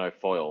bag. There is no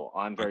foil.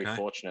 I'm very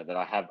fortunate that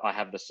I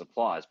have the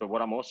supplies. But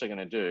what I'm also going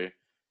to do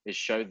is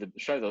show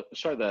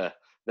the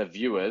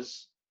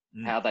viewers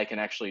how they can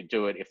actually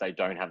do it if they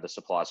don't have the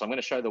supplies. So I'm going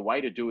to show the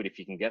way to do it if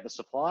you can get the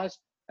supplies,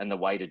 and the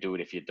way to do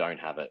it if you don't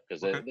have it, because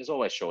there's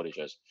always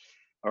shortages.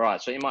 All right.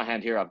 So in my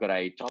hand here, I've got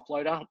a top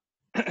loader,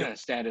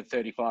 standard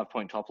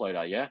 35-point top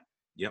loader. Yeah.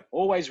 Yep.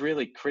 Always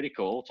really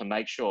critical to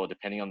make sure,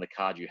 depending on the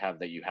card you have,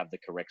 that you have the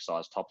correct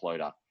size top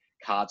loader.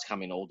 Cards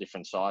come in all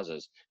different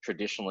sizes.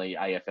 Traditionally,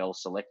 AFL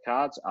Select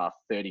cards are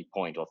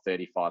 30-point or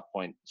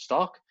 35-point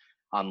stock,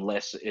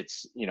 unless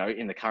it's,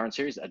 in the current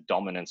series, a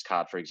Dominance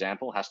card, for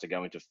example, has to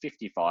go into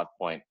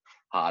 55-point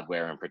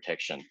hardware and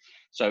protection.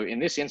 So in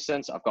this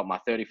instance, I've got my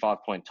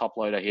 35-point top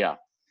loader here.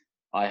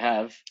 I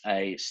have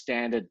a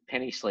standard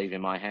penny sleeve in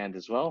my hand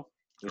as well,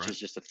 which is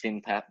just a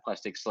thin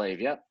plastic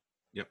sleeve. Yep.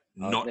 Yep.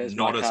 Not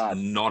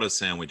a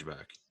sandwich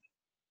bag.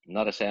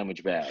 Not a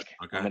sandwich bag.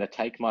 Okay. I'm going to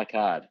take my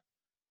card.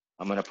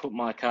 I'm going to put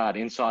my card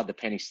inside the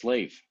penny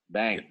sleeve.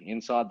 Bang. Yep.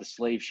 Inside the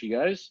sleeve she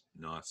goes.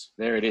 Nice.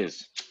 There it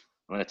is.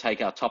 I'm going to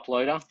take our top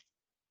loader.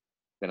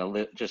 I'm going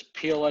to just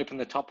peel open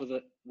the top of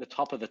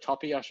the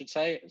toppy, I should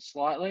say,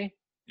 slightly.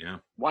 Yeah.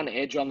 One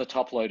edge on the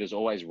top loader is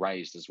always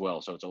raised as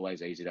well, so it's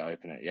always easy to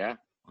open it. Yeah.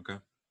 Okay.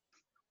 I'm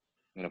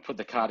going to put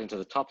the card into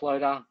the top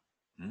loader,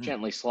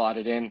 gently slide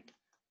it in,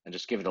 and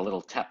just give it a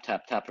little tap,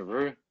 tap,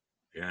 tap-a-roo.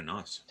 Yeah,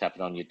 nice. Tap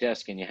it on your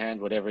desk, in your hand,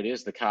 whatever it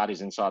is. The card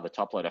is inside the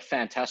top loader.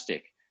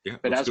 Fantastic. Yeah,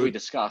 but as we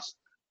discussed,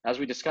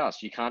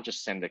 you can't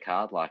just send a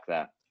card like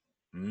that.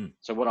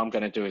 So what I'm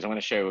going to do is I'm going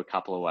to show you a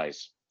couple of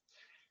ways.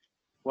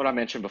 What I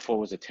mentioned before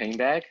was a team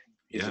bag.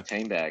 It's a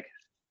team bag.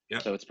 Yeah.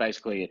 So it's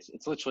basically,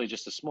 it's literally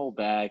just a small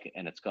bag,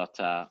 and it's got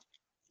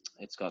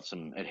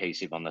some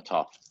adhesive on the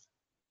top.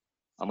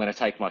 I'm going to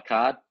take my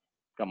card.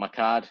 Got my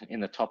card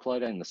in the top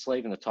loader, in the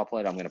sleeve in the top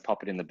loader. I'm going to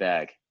pop it in the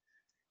bag.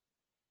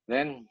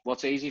 Then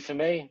what's easy for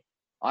me?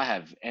 I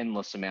have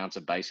endless amounts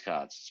of base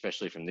cards,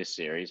 especially from this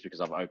series, because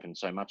I've opened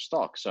so much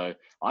stock. So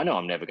I know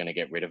I'm never going to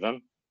get rid of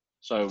them.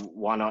 So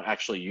why not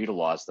actually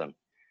utilize them?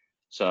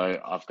 So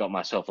I've got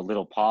myself a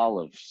little pile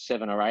of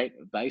 7 or 8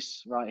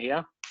 base right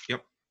here.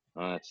 Yep.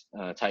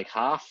 Take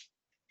half.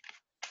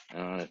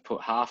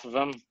 Put half of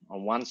them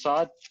on one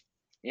side,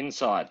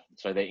 inside.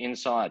 So they're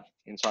inside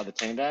the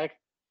team bag.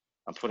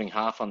 I'm putting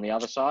half on the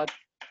other side.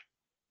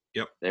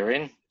 Yep. They're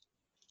in.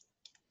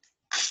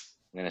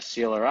 I'm going to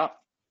seal her up.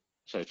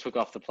 So took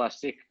off the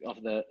plastic off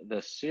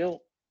the seal,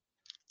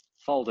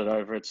 folded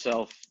over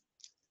itself,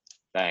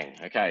 bang.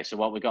 Okay, so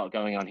what we got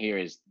going on here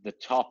is the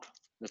top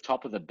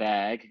of the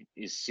bag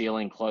is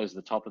sealing closed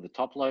the top of the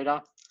top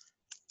loader.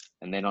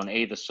 And then on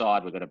either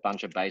side, we've got a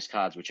bunch of base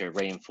cards which are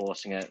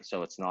reinforcing it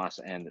so it's nice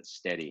and it's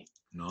steady.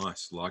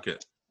 Nice, like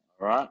it.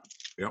 All right.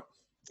 Yep.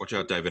 Watch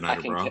out, David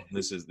Packing Attenborough.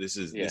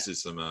 Yeah.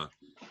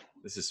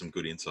 This is some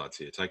good insights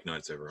here. Take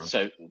notes, everyone.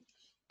 So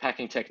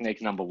packing technique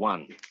number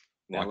 1.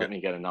 Now Like let it. me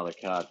get another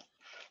card.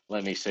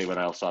 Let me see what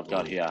else I've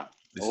got here.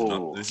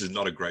 This is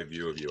not a great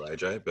view of you,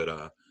 AJ, but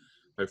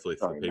hopefully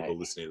for Sorry, people mate.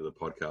 listening to the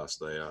podcast,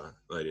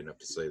 they didn't have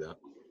to see that.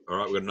 All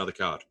right, we've got another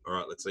card. All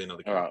right, let's see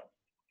another card. All right.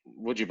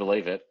 Would you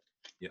believe it?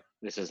 Yeah.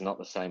 This is not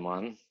the same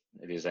one.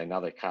 It is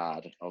another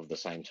card of the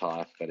same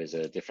type, but is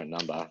a different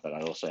number, but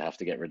I also have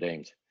to get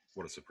redeemed.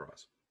 What a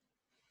surprise.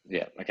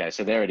 Yeah. Okay.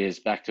 So there it is,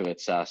 back to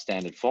its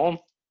standard form.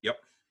 Yep.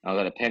 I've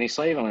got a penny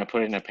sleeve. I'm going to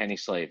put it in a penny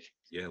sleeve.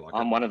 Yeah, like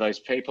I'm it. one of those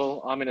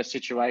people. I'm in a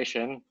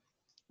situation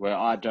where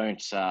I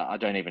don't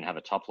even have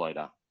a top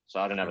loader.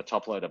 So I don't have a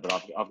top loader, but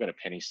I've got a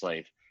penny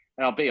sleeve.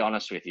 And I'll be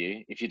honest with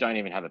you, if you don't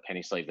even have a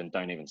penny sleeve, then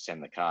don't even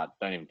send the card.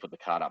 Don't even put the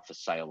card up for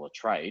sale or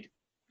trade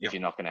if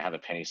you're not going to have a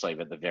penny sleeve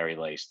at the very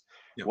least.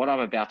 Yep. What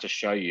I'm about to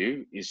show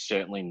you is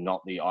certainly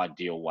not the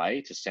ideal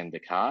way to send a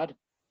card,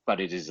 but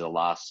it is the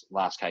last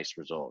case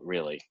resort,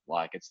 really.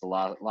 Like it's the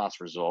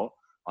last resort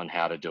on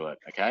how to do it,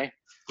 okay?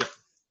 Yep.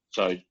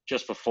 So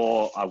just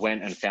before I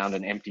went and found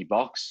an empty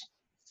box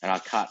and I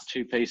cut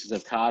 2 pieces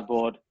of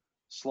cardboard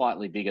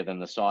slightly bigger than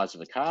the size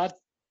of the card.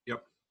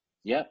 Yep.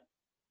 Yep.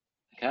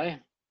 Okay.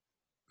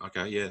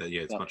 Okay, yeah,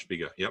 it's much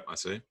bigger. Yep, I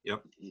see.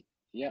 Yep.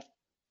 Yep.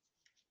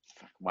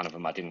 One of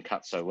them I didn't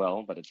cut so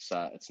well, but it's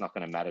not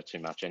going to matter too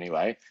much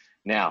anyway.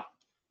 Now,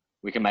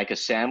 we can make a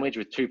sandwich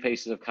with 2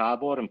 pieces of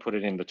cardboard and put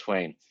it in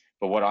between.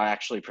 But what I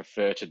actually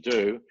prefer to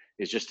do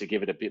is just to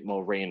give it a bit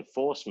more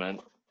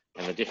reinforcement,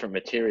 and the different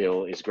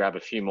material is grab a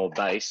few more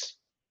base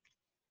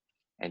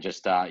and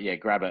just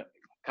grab a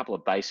couple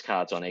of base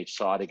cards on each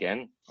side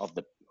again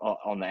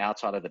on the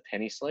outside of the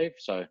penny sleeve.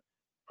 So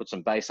put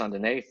some base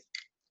underneath,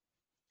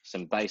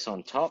 some base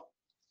on top.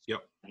 Yep.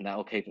 And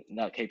that'll keep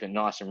it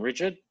nice and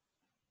rigid.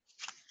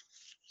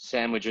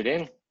 Sandwich it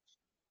in.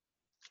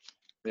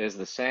 There's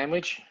the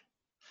sandwich.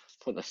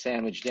 Put the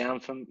sandwich down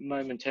for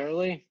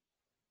momentarily.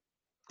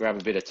 Grab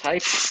a bit of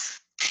tape.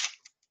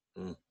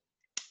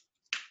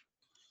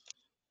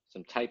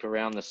 Some tape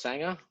around the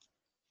sanger.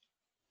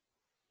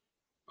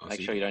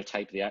 Make sure you don't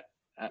tape the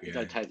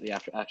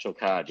actual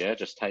card. Yeah,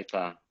 just tape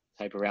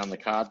around the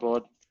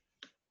cardboard.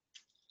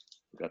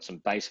 We've got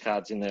some base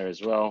cards in there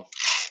as well,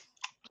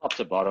 top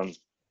to bottom.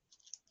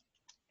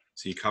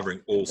 So you're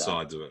covering all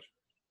sides of it.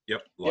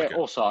 Yep.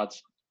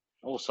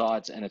 All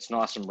sides, and it's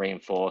nice and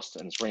reinforced,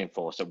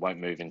 it won't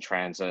move in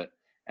transit,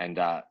 and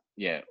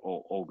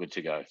all good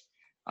to go.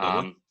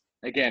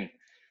 Again,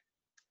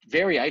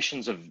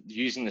 variations of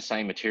using the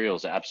same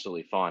materials are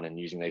absolutely fine, and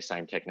using these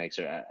same techniques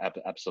are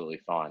absolutely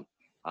fine.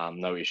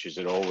 No issues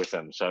at all with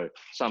them. So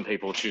some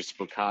people choose to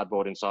put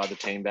cardboard inside the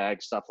team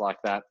bag, stuff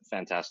like that.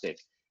 Fantastic.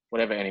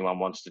 Whatever anyone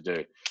wants to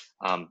do.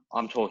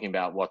 I'm talking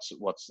about what's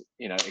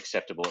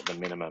acceptable at the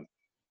minimum.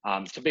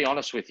 To be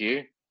honest with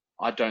you,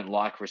 I don't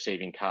like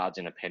receiving cards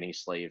in a penny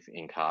sleeve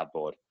in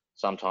cardboard.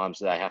 Sometimes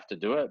they have to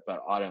do it, but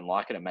I don't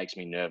like it. It makes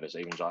me nervous.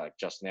 Even like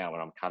just now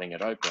when I'm cutting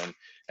it open,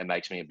 it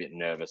makes me a bit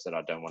nervous that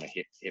I don't want to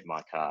hit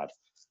my card.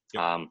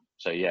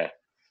 Yep.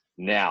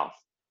 Now,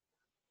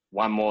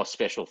 one more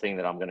special thing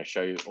that I'm going to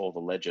show you all the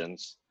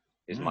legends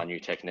is my new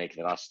technique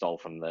that I stole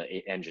from the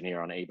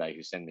engineer on eBay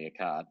who sent me a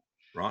card.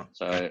 Right.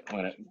 So I'm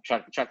going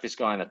to chuck this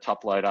guy in a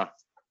top loader.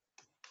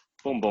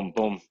 Boom, boom,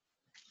 boom.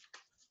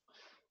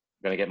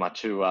 I'm going to get my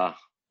two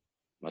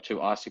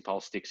icy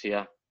pole sticks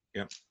here.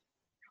 Yep.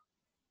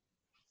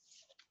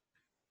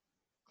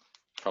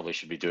 Probably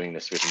should be doing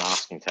this with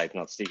masking tape,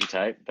 not sticky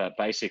tape. But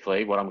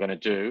basically what I'm going to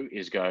do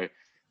is go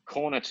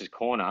corner to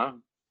corner,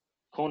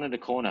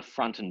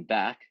 front and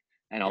back,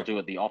 and I'll do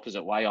it the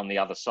opposite way on the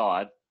other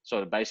side. So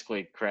it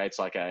basically creates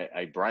like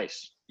a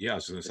brace. Yeah, I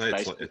was going to say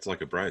it's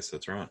like a brace.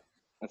 That's right.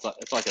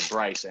 It's like a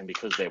brace, and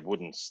because they're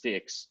wooden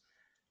sticks,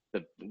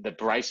 the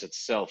brace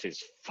itself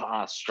is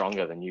far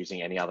stronger than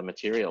using any other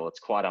material. It's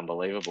quite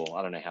unbelievable.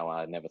 I don't know how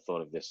I never thought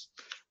of this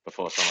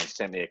before someone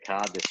sent me a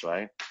card this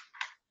way.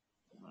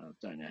 I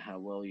don't know how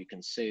well you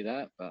can see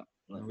that, but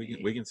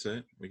we can see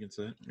it. We can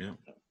see it. Yeah.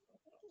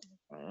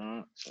 All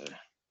right. So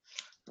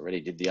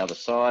already did the other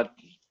side.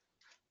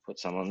 Put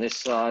some on this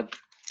side.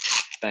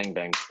 Bang,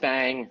 bang,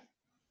 bang.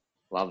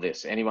 Love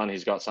this. Anyone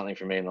who's got something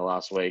from me in the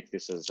last week,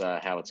 this is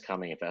how it's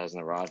coming if it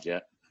hasn't arrived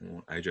yet.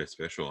 AJ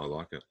special. I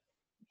like it.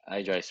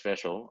 AJ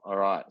special. All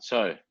right.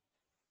 So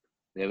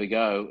there we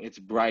go. It's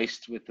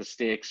braced with the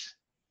sticks.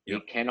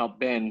 Yep. It cannot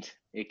bend.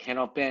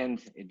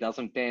 It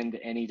doesn't bend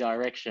any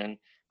direction.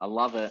 I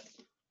love it.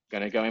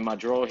 Going to go in my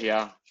drawer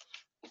here.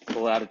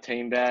 Pull out a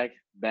team bag.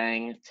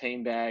 Bang.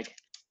 Team bag.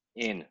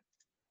 In.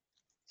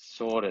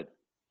 Sorted.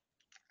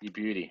 You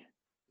beauty.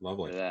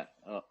 Lovely. Look at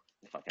that. Oh,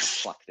 if I can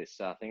pluck this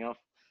thing off.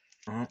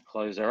 Uh-huh.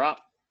 Close her up.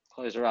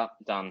 Close her up.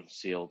 Done.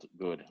 Sealed.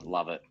 Good.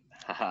 Love it.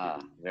 Haha.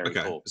 Very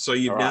Okay, cool. so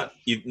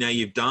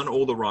you've done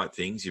all the right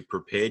things. You've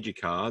prepared your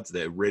cards.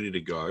 They're ready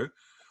to go.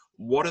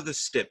 What are the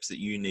steps that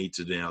you need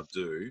to now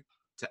do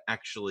to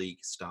actually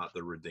start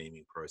the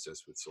redeeming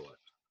process with Select?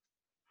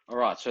 All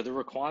right. So the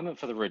requirement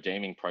for the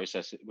redeeming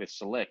process with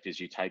Select is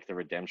you take the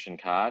redemption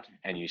card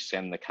and you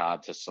send the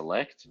card to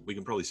Select. We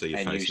can probably see your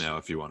And face now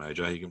if you want,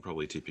 AJ. You can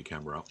probably tip your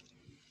camera up.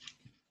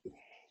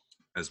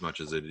 As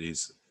much as it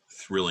is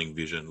thrilling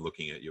vision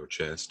looking at your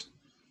chest.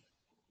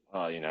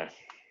 Oh, you know.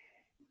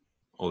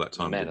 All that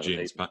time Man the of the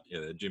gym's, people.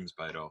 the gym's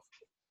paid off.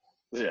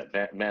 Yeah,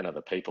 man of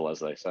the people, as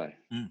they say.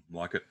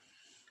 Like it.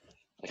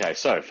 Okay,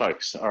 so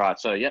folks, all right,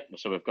 so yep,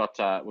 so we've got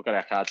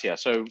our cards here.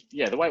 So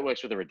yeah, the way it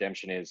works with the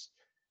redemption is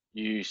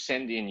you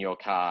send in your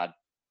card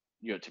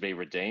to be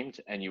redeemed,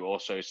 and you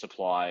also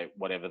supply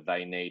whatever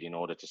they need in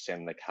order to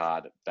send the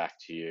card back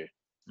to you.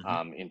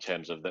 In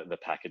terms of the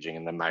packaging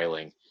and the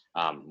mailing,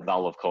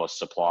 they'll of course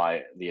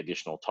supply the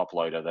additional top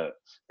loader,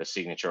 the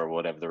signature or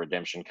whatever the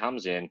redemption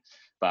comes in.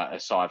 But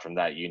aside from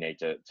that, you need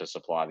to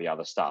supply the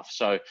other stuff.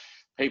 So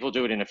people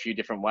do it in a few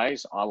different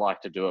ways. I like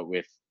to do it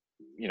with,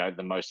 you know,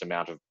 the most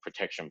amount of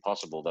protection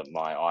possible that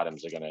my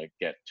items are going to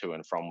get to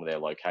and from their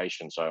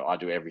location. So I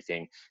do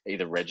everything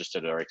either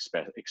registered or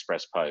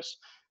express post.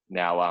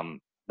 Now,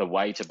 the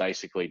way to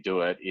basically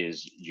do it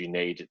is you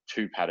need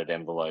 2 padded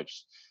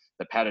envelopes.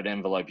 The padded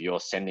envelope you're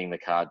sending the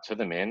card to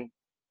them in,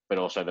 but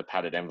also the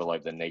padded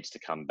envelope that needs to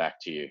come back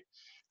to you.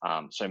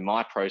 So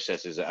my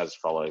process is as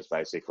follows,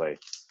 basically.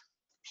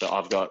 So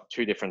I've got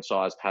 2 different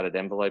size padded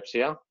envelopes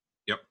here.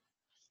 Yep.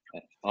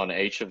 On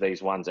each of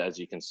these ones, as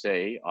you can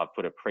see, I've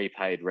put a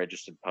prepaid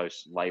registered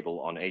post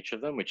label on each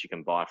of them, which you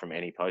can buy from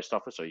any post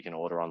office or you can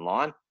order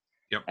online.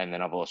 Yep. And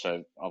then I've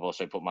also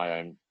put my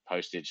own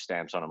postage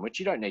stamps on them, which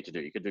you don't need to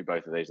do. You could do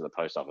both of these at the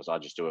post office. I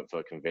just do it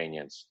for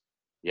convenience.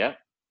 Yeah.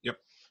 Yep.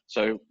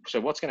 So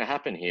what's going to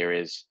happen here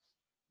is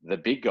the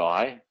big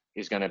guy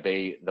is going to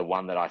be the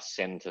one that I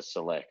send to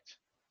Select.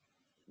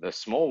 The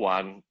small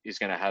one is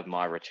going to have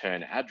my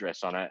return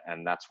address on it,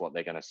 and that's what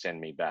they're going to send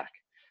me back.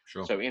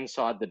 Sure. So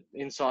inside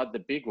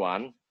the big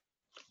one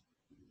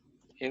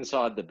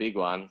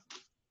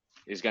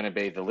is going to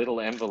be the little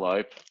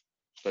envelope,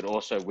 but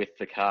also with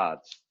the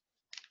cards.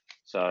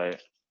 So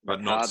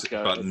but not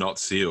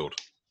sealed.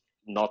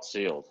 Not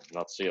sealed.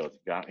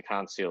 You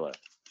can't seal it.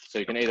 So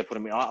you can either put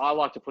them in, I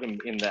like to put them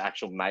in the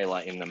actual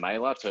mailer,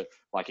 to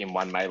like in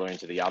one mailer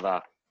into the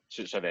other,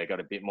 so they've got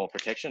a bit more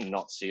protection,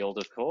 not sealed,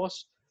 of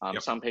course.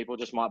 Some people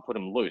just might put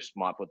them loose,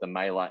 might put the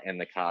mailer and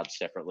the card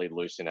separately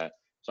loose in it.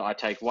 So I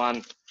take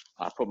one,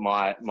 I put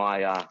my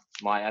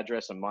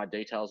address and my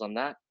details on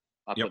that.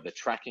 I put the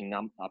tracking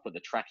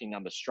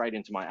number straight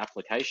into my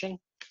application.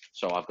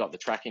 So I've got the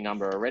tracking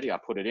number already. I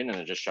put it in and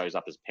it just shows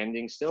up as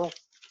pending still.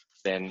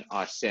 Then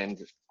I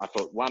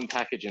put one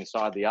package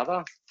inside the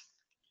other.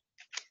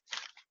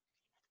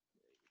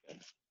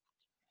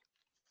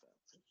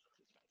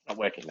 Not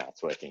working. No,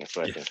 it's working. It's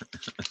working.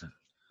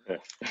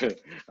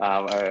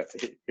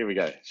 Here we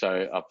go.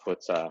 So I put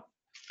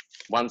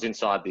one's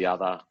inside the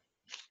other,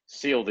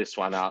 seal this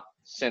one up,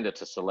 send it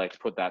to Select,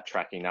 put that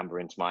tracking number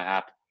into my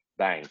app,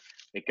 bang.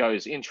 It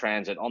goes in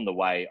transit on the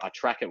way. I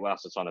track it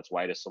whilst it's on its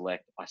way to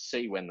Select. I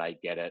see when they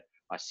get it.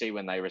 I see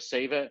when they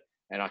receive it.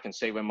 And I can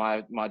see when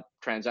my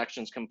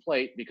transaction's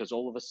complete, because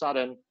all of a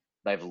sudden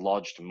they've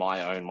lodged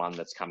my own one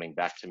that's coming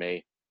back to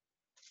me.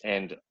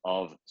 End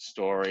of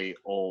story,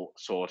 all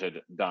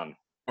sorted, done.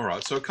 All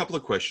right, so a couple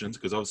of questions,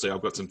 because obviously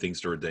I've got some things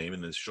to redeem,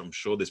 and I'm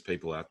sure there's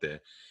people out there.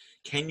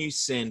 Can you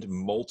send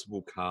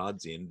multiple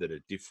cards in that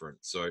are different?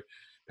 So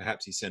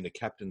perhaps you send a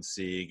Captain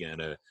Sig and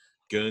a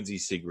Guernsey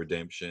Sig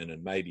redemption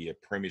and maybe a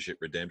Premiership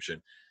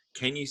redemption.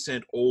 Can you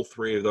send all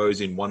 3 of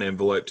those in one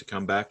envelope to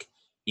come back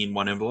in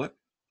one envelope?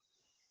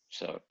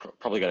 So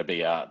probably got to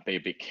be a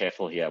bit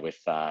careful here with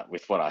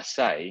what I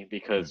say,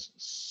 because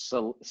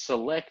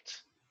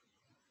Select,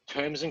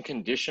 terms and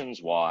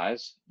conditions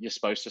wise, you're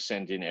supposed to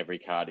send in every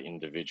card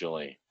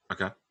individually.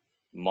 Okay.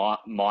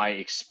 My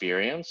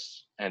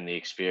experience and the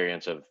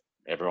experience of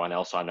everyone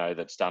else I know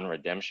that's done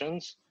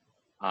redemptions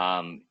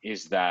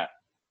is that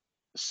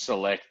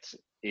Select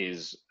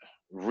is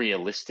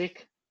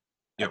realistic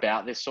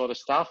about this sort of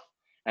stuff.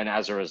 And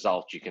as a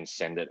result, you can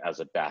send it as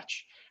a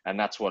batch. And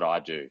that's what I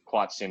do.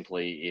 Quite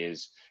simply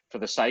is, for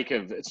the sake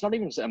of, it's not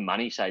even a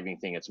money saving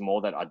thing. It's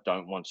more that I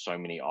don't want so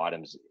many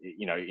items,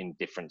 in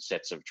different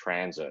sets of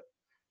transit.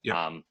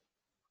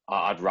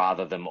 I'd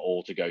rather them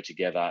all to go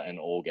together and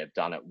all get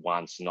done at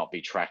once, not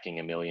be tracking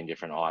a million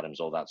different items,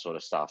 all that sort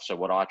of stuff. So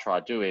what I try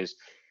to do is,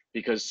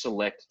 because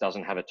Select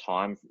doesn't have a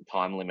time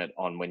limit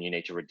on when you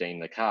need to redeem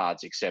the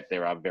cards, except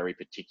there are very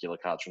particular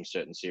cards from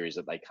certain series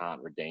that they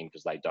can't redeem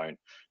because they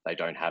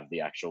don't have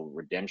the actual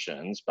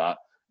redemptions. But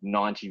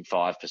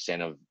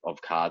 95%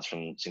 of cards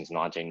since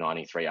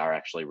 1993 are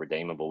actually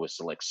redeemable with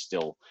Select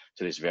still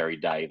to this very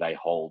day. They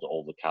hold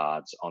all the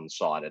cards on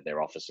site at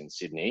their office in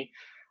Sydney.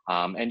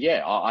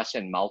 I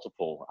send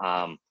multiple.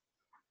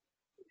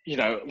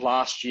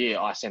 Last year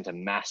I sent a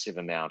massive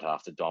amount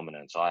after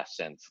Dominance. I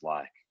sent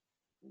like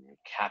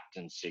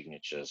captain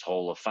signatures,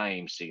 Hall of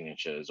Fame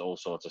signatures, all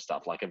sorts of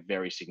stuff, like a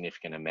very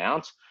significant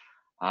amount.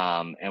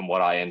 And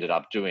what I ended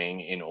up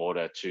doing in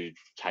order to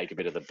take a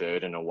bit of the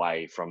burden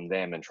away from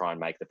them and try and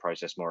make the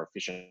process more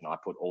efficient, I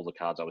put all the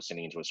cards I was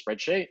sending into a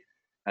spreadsheet.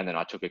 And then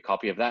I took a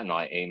copy of that and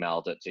I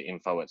emailed it to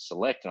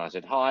info@select. And I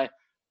said, hi,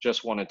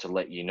 just wanted to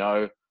let you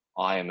know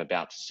I am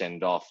about to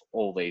send off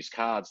all these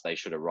cards. They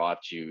should arrive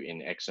to you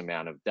in X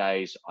amount of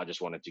days. I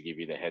just wanted to give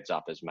you the heads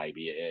up as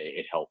maybe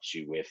it helps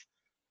you with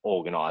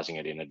organizing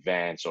it in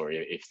advance, or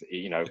if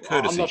you know, A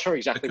courtesy. I'm not sure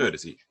exactly. A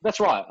courtesy. That's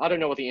right. I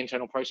don't know what the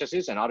internal process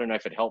is, and I don't know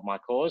if it helped my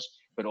cause,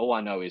 but all I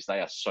know is they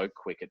are so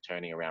quick at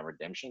turning around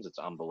redemptions. It's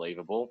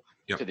unbelievable.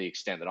 Yep. To the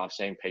extent that I've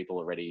seen people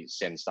already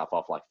send stuff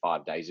off like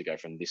 5 days ago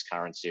from this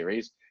current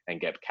series and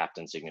get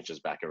captain signatures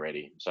back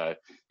already. So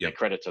yeah,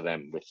 credit to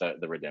them with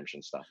the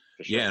redemption stuff.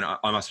 For sure. Yeah, and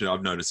I must admit,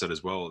 I've noticed that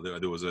as well.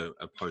 There was a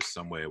post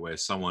somewhere where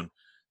someone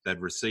that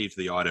received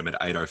the item at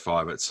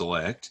 8:05 at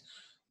Select,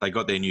 they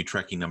got their new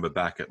tracking number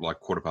back at like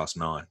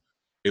 9:15.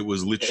 It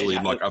was literally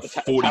like a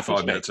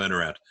 45-minute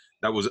turnaround.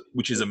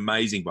 Which is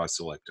amazing by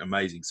Select.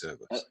 Amazing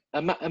service.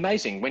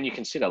 Amazing when you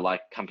consider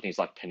like companies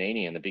like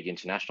Panini and the big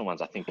international ones,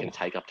 I think can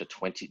take up to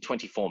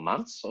 24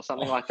 months or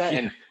something like that. Yeah.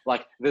 And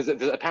like there's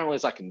apparently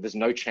there's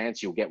no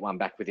chance you'll get one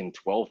back within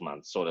 12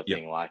 months sort of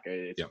thing. Like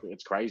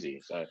it's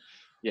crazy. So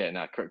yeah,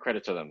 no,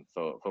 credit to them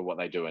for what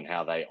they do and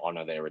how they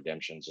honor their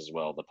redemptions as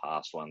well, the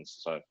past ones.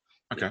 So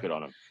okay. Good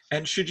on them.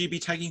 And should you be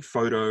taking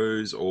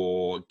photos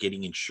or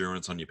getting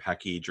insurance on your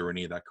package or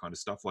any of that kind of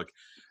stuff? Like,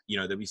 you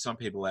know, there'll be some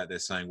people out there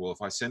saying, well,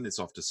 if I send this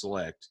off to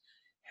Select,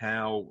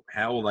 how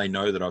will they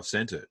know that I've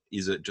sent it?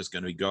 Is it just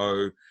going to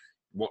go?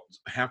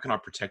 How can I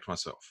protect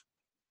myself?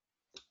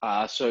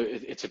 So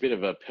it's a bit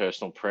of a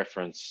personal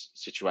preference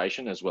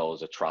situation as well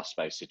as a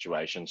trust-based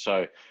situation.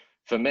 So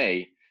for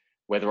me,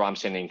 whether I'm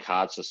sending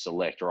cards to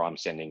Select or I'm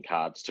sending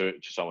cards to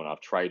someone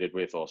I've traded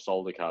with or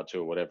sold a card to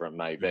or whatever it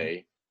may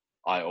be,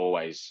 I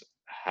always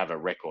have a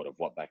record of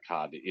what that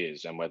card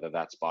is, and whether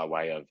that's by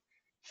way of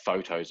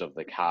photos of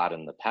the card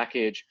and the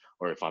package,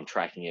 or if I'm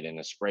tracking it in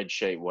a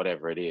spreadsheet,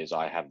 whatever it is,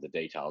 I have the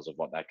details of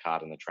what that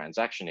card and the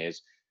transaction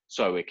is,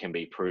 so it can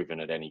be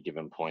proven at any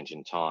given point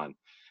in time.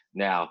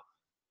 Now,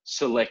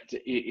 Select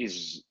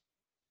is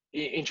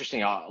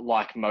interesting.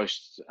 Like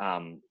most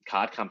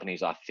card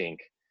companies, I think,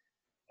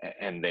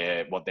 and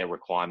what their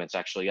requirements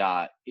actually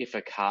are, if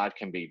a card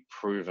can be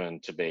proven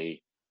to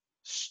be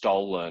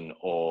stolen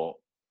or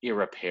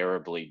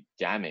irreparably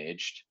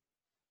damaged,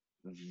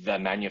 the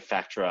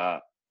manufacturer,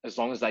 as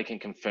long as they can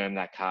confirm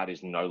that card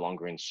is no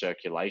longer in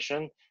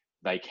circulation,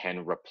 they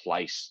can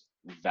replace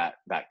that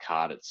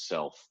card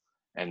itself,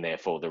 and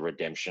therefore the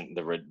redemption,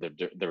 the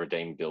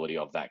redeemability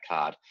of that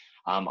card.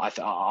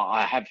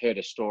 I have heard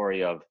a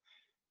story of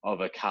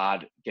a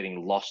card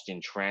getting lost in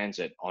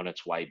transit on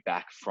its way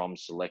back from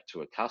Select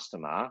to a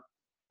customer,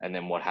 and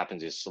then what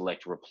happens is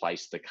Select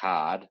replaced the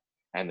card,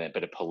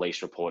 but a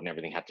police report and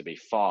everything had to be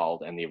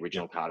filed, and the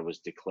original card was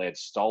declared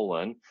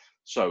stolen.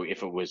 So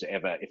if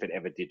it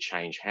ever did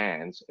change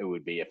hands, it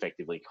would be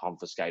effectively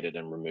confiscated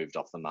and removed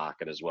off the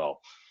market as well.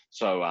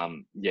 So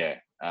and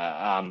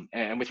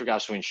with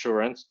regards to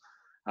insurance,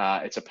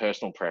 it's a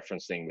personal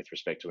preference thing with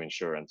respect to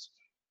insurance.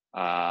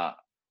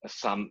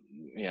 Some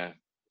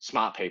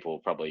smart people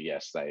probably,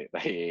 yes,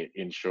 they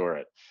insure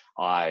it.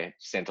 I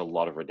sent a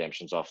lot of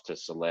redemptions off to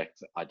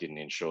Select. I didn't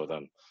insure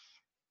them.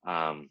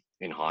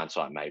 In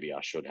hindsight, maybe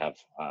I should have.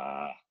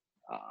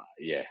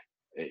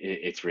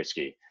 It's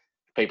risky.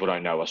 People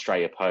don't know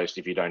Australia Post.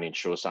 If you don't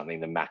insure something,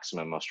 the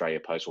maximum Australia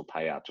Post will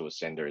pay out to a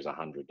sender is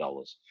 $100,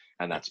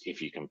 and that's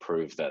if you can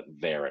prove that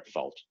they're at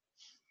fault.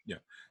 Yeah.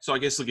 So I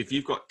guess, look, if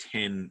you've got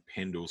 10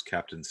 Pendles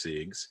Captain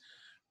Sigs,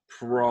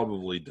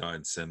 probably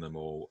don't send them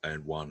all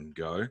in one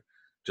go,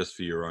 just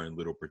for your own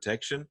little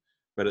protection.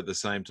 But at the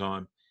same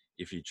time,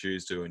 if you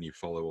choose to and you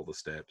follow all the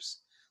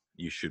steps,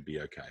 you should be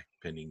okay,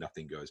 pending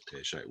nothing goes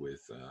pear-shaped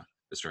with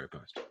Australia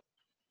Post.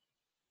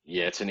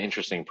 Yeah, it's an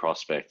interesting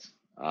prospect.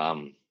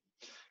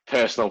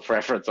 Personal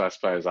preference, I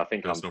suppose. I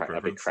think I'm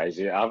a bit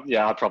crazy.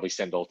 I'd probably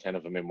send all 10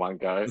 of them in one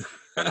go.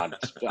 And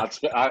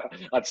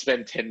I'd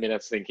spend 10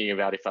 minutes thinking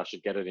about if I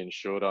should get it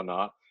insured or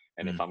not.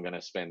 And if I'm going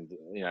to spend,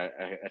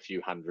 a few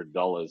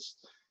 $100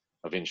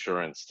 of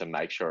insurance to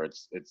make sure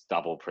it's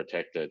double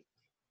protected.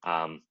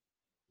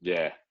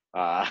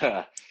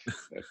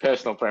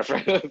 Personal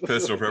preference.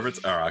 Personal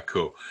preference. All right,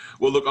 cool.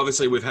 Well, look,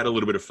 obviously we've had a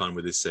little bit of fun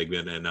with this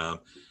segment, and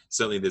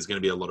certainly there's going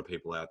to be a lot of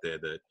people out there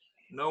that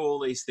know all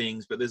these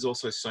things, but there's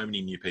also so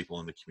many new people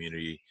in the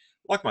community,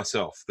 like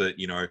myself, that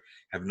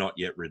have not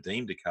yet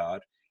redeemed a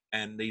card,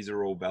 and these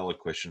are all valid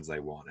questions they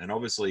want. And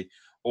obviously,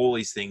 all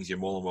these things, you're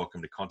more than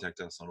welcome to contact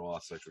us on all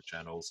our social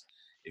channels.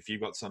 If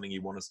you've got something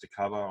you want us to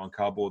cover on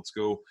Cardboard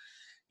School,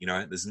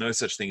 there's no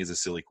such thing as a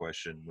silly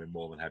question. We're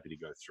more than happy to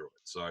go through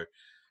it. So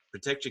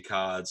protect your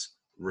cards,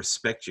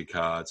 respect your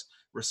cards,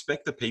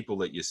 respect the people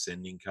that you're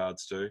sending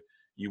cards to.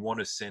 You want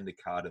to send a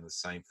card in the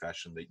same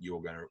fashion that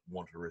you're going to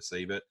want to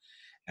receive it.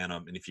 And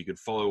if you could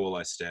follow all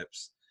those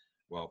steps,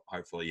 well,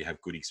 hopefully you have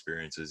good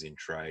experiences in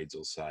trades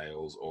or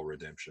sales or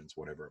redemptions,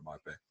 whatever it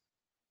might be.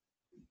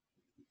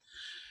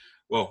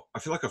 Well, I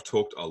feel like I've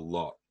talked a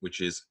lot,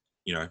 which is,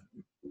 you know,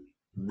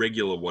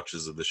 regular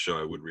watchers of the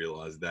show would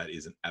realize that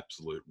is an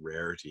absolute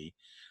rarity.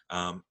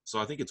 So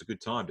I think it's a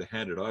good time to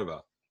hand it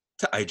over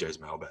to AJ's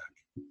mailbag.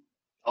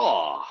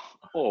 Oh,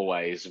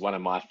 always one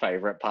of my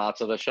favorite parts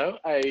of the show,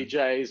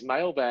 AJ's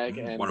mailbag.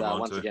 And One of mine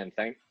once too. again,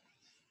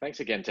 thanks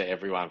again to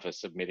everyone for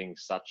submitting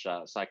such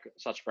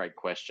great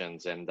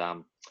questions. And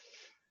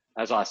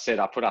as I said,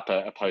 I put up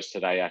a post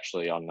today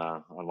actually on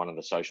one of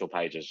the social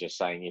pages, just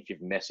saying if you've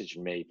messaged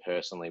me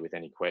personally with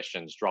any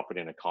questions, drop it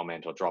in a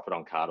comment or drop it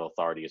on Card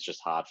Authority. It's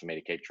just hard for me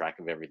to keep track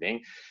of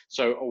everything.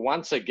 So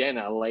once again,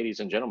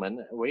 ladies and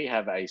gentlemen, we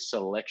have a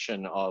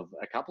selection of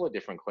a couple of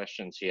different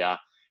questions here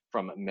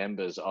from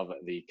members of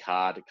the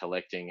card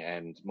collecting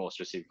and more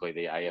specifically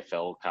the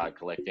AFL card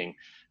collecting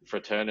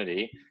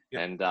fraternity.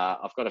 Yep. And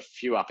I've got a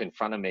few up in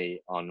front of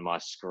me on my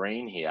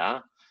screen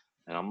here.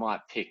 And I might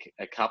pick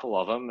a couple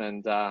of them,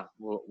 and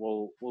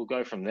we'll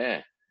go from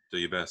there. Do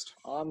your best.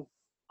 I'm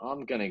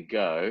going to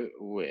go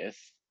with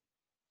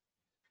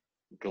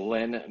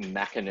Glenn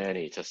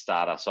McInerney to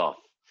start us off.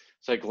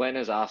 So Glenn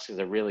has asked us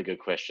a really good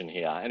question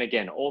here, and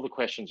again, all the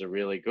questions are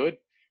really good,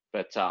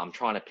 but I'm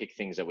trying to pick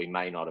things that we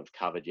may not have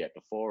covered yet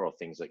before, or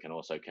things that can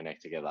also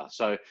connect together.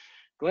 So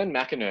Glenn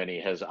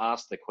McInerney has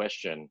asked the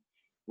question: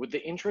 would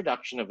the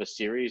introduction of a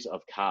series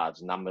of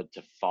cards numbered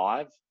to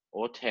 5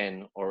 or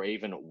 10 or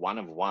even 1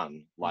 of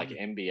 1, like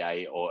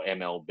NBA or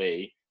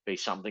MLB, be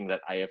something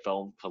that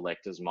AFL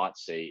collectors might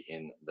see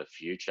in the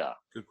future?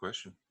 Good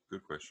question.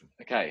 Good question.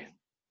 Okay,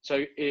 so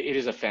it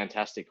is a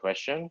fantastic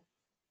question.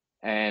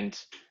 And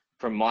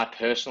from my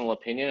personal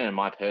opinion and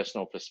my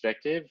personal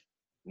perspective,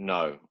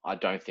 no, I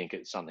don't think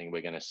it's something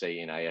we're going to see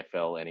in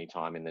AFL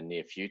anytime in the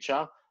near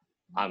future,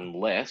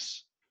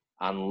 unless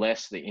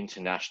the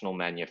international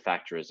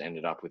manufacturers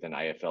ended up with an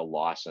AFL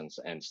license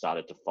and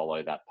started to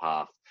follow that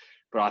path.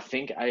 But I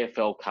think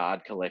AFL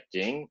card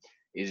collecting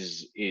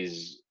is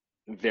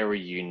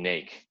very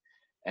unique.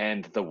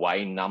 And the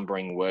way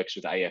numbering works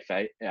with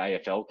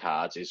AFL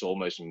cards is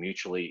almost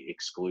mutually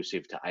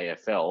exclusive to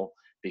AFL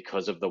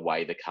because of the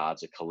way the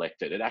cards are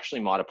collected. It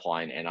actually might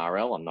apply in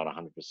NRL, I'm not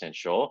 100%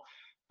 sure.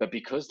 But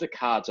because the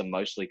cards are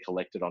mostly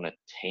collected on a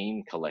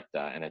team collector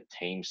and a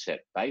team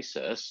set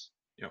basis,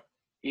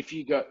 if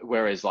you go,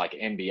 whereas like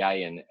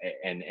NBA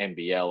and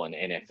NBL and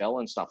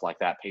NFL and stuff like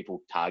that,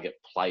 people target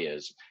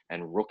players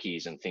and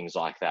rookies and things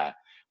like that.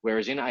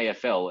 Whereas in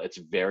AFL, it's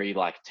very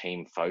like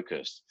team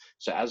focused.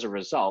 So as a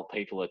result,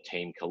 people are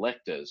team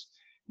collectors.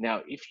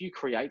 Now, if you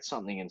create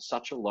something in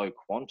such a low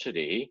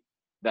quantity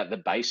that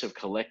the base of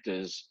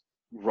collectors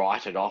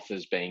write it off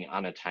as being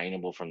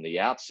unattainable from the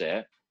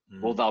outset,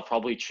 well, they'll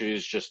probably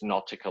choose just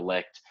not to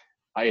collect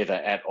either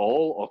at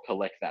all or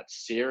collect that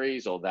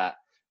series or that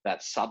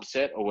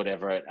subset or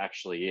whatever it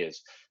actually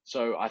is.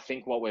 So I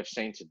think what we've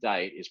seen to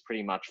date is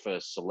pretty much for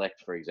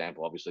Select, for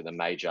example, obviously the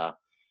major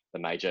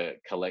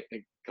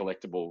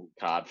collectible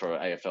card for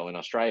AFL in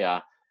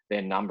Australia,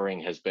 their numbering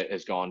has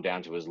gone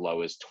down to as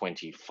low as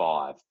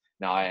 25.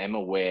 Now, I am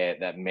aware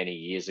that many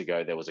years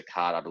ago, there was a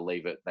card, I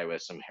believe they were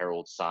some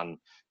Herald Sun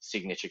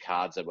signature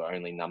cards that were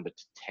only numbered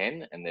to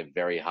 10, and they're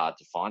very hard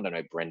to find. I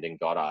know Brendan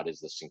Goddard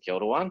is the St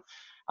Kilda one.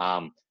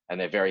 And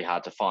they're very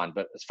hard to find.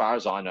 But as far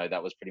as I know,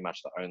 that was pretty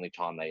much the only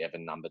time they ever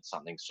numbered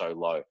something so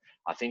low.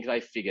 I think they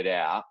figured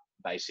out,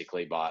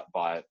 basically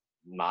by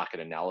market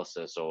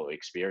analysis or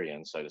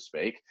experience, so to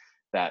speak,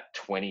 that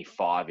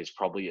 25 is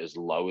probably as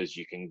low as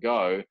you can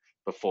go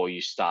before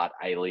you start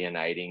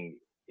alienating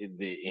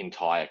the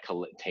entire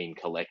team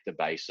collector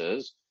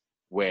bases,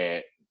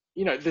 where,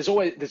 you know, there's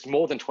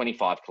more than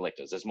 25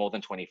 collectors. There's more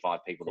than 25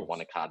 people that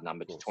want a card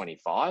numbered to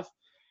 25.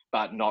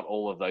 But not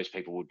all of those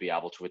people would be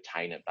able to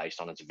attain it based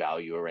on its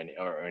value or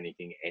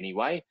anything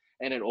anyway.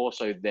 And it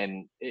also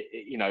then,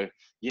 you know,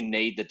 you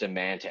need the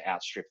demand to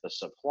outstrip the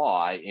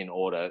supply in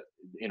order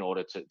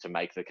to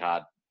make the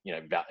card, you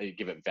know,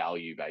 give it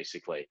value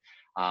basically.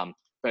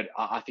 But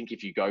I think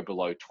if you go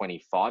below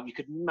 25, you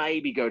could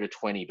maybe go to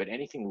 20, but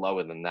anything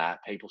lower than that,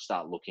 people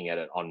start looking at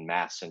it en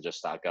masse and just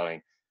start going,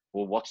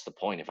 well, what's the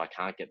point? If I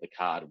can't get the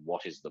card,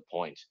 what is the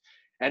point?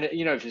 And,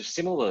 you know,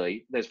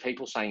 similarly, there's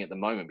people saying at the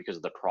moment, because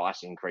of the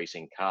price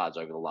increasing cards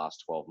over the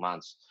last 12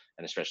 months,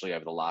 and especially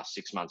over the last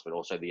 6 months, but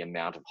also the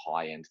amount of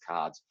high-end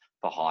cards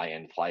for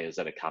high-end players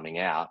that are coming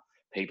out,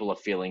 people are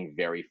feeling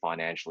very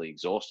financially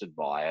exhausted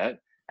by it.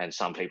 And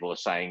some people are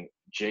saying,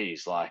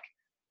 geez, like,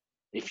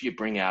 if you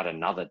bring out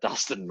another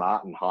Dustin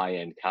Martin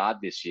high-end card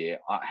this year,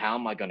 how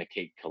am I going to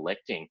keep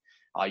collecting?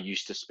 I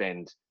used to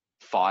spend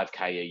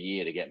 $5,000 a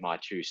year to get my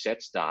 2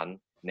 sets done.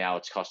 Now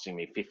it's costing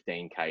me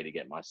 $15,000 to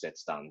get my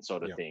sets done,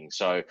 sort of thing.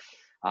 So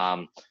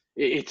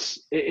it's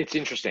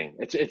interesting.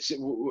 It's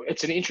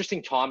an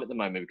interesting time at the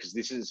moment, because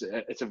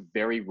it's a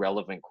very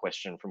relevant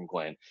question from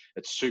Glenn.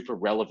 It's super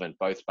relevant,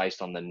 both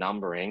based on the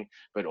numbering,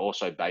 but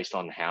also based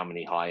on how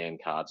many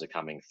high-end cards are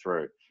coming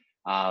through.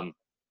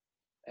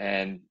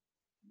 And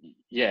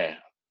yeah.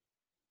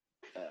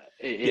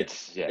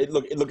 It's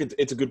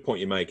a good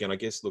point you make, and I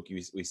guess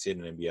we said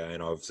in NBA,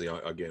 and obviously I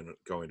again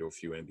go into a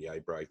few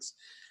NBA breaks,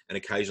 and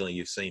occasionally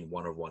you've seen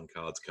 1 of 1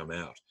 cards come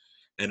out,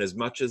 And as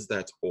much as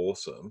that's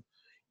awesome,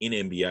 in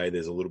NBA,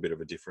 there's a little bit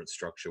of a different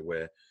structure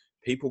where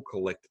people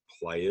collect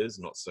players,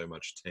 not so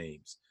much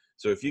teams.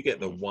 So if you get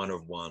the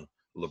one-of-one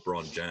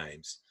LeBron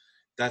James,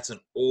 that's an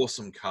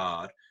awesome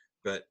card,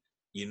 but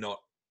you're not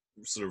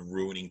sort of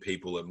ruining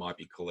people that might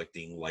be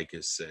collecting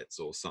Lakers sets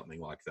or something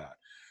like that.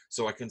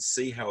 So I can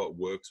see how it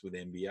works with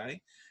NBA.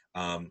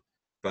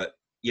 But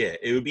yeah,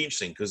 it would be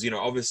interesting because,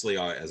 obviously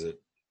I, as a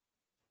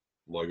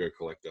logo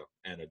collector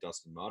and a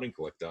Dustin Martin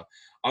collector,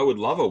 I would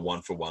love a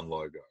one-for-one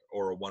logo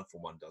or a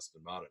one-for-one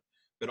Dustin Martin.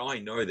 But I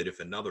know that if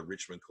another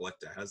Richmond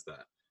collector has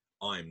that,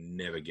 I'm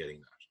never getting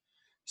that.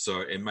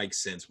 So it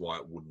makes sense why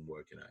it wouldn't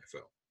work in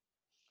AFL.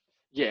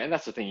 Yeah, and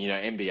that's the thing,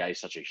 NBA is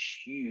such a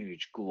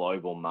huge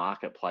global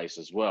marketplace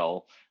as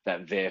well,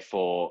 that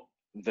therefore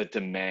the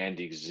demand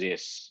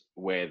exists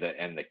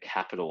and the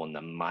capital and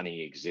the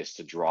money exists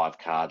to drive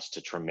cards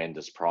to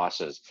tremendous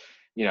prices.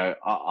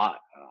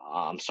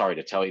 I'm sorry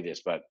to tell you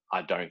this, but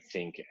I don't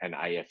think an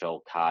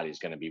AFL card is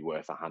going to be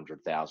worth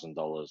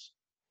 $100,000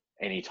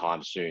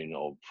 anytime soon,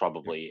 or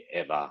probably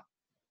ever.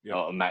 Yep.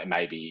 Or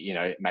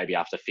maybe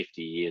after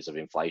 50 years of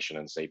inflation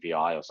and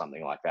CPI or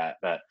something like that.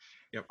 But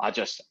yep. I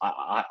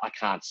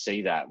can't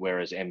see that.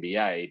 Whereas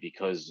NBA,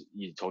 because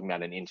you're talking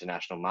about an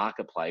international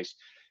marketplace,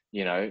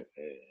 a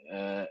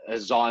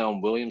Zion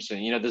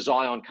Williamson, the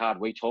Zion card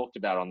we talked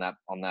about on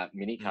that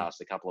mini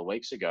cast a couple of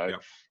weeks ago,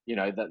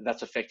 yep.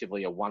 That's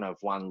effectively a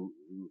one-of-one,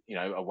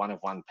 a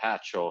one-of-one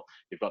patch, or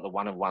you've got the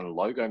one-of-one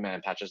logo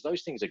man patches.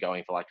 Those things are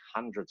going for like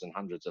hundreds and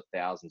hundreds of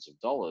thousands of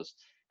dollars,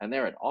 and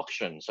they're at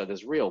auction. So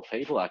there's real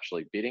people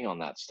actually bidding on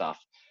that stuff.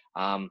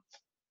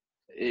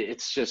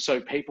 It's just so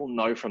people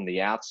know from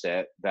the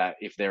outset that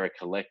if they're a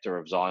collector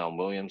of Zion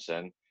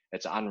Williamson,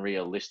 it's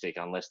unrealistic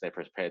unless they're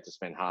prepared to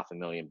spend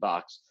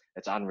 $500,000.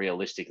 It's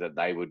unrealistic that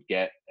they would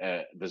get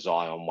the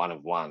Zion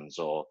one-of-ones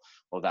or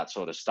that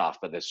sort of stuff.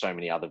 But there's so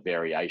many other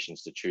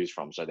variations to choose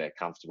from, so they're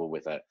comfortable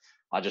with it.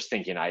 I just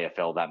think in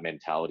AFL that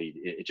mentality,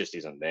 it just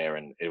isn't there,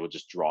 and it will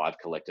just drive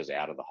collectors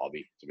out of the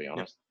hobby, to be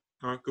honest.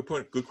 All right, good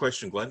point. Good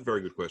question, Glenn.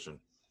 Very good question.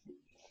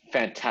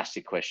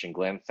 Fantastic question,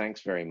 Glenn.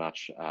 Thanks very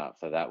much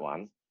for that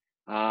one.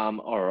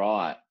 All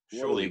right.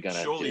 Surely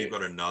you've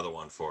got another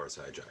one for us,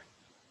 AJ.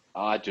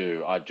 I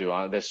do.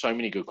 There's so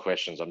many good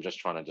questions. I'm just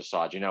trying to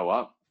decide. You know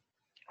what?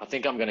 I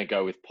think I'm going to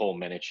go with Paul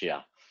Menich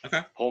here.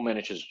 Okay. Paul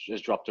Menich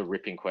has dropped a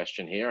ripping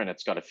question here, and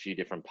it's got a few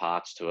different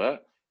parts to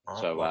it.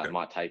 So it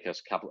might take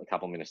us a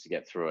couple minutes to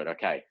get through it.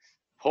 Okay.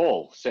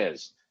 Paul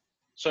says,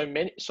 so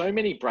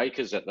many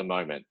breakers at the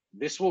moment.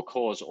 This will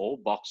cause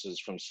all boxes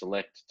from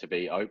Select to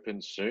be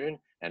opened soon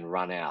and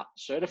run out.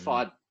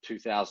 Certified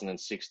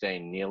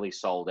 2016 nearly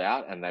sold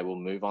out, and they will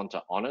move on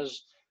to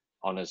Honors.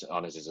 Honors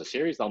is a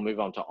series. They'll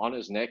move on to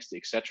Honors next,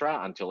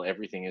 etc., until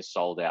everything is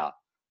sold out.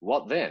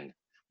 What then?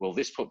 Will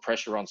this put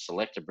pressure on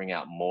Select to bring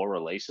out more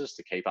releases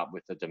to keep up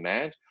with the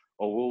demand?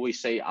 Or will we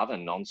see other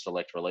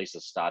non-Select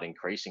releases start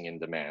increasing in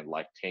demand,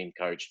 like Team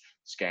Coach,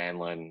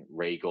 Scanlon,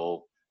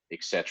 Regal,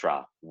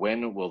 etc.?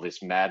 When will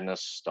this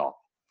madness stop?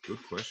 Good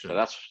question. So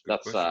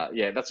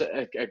that's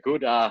a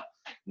good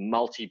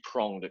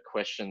multi-pronged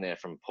question there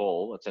from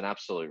Paul. It's an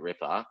absolute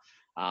ripper.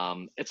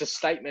 It's a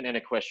statement and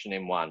a question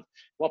in one.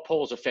 What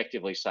Paul's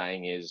effectively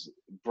saying is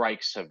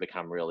breaks have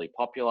become really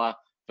popular.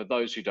 For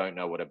those who don't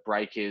know what a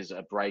break is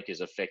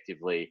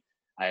effectively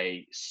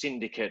a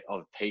syndicate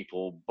of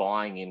people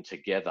buying in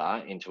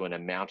together into an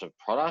amount of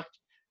product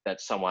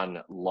that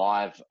someone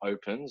live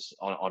opens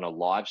on a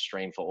live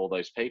stream for all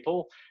those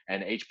people,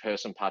 and each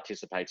person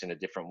participates in a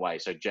different way.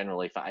 So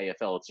generally for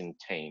AFL, it's in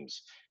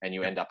teams, and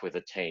you end up with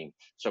a team.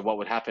 So what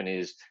would happen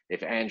is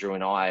if Andrew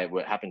and I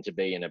happened to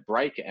be in a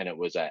break, and it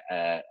was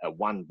a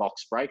one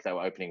box break, they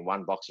were opening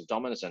one box of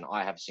Dominus, and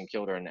I have St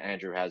Kilda and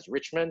Andrew has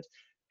Richmond,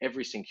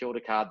 every St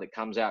Kilda card that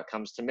comes out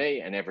comes to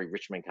me, and every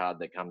Richmond card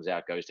that comes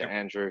out goes to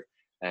Andrew.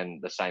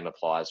 And the same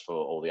applies for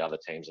all the other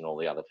teams and all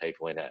the other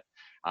people in it.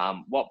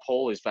 What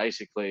Paul is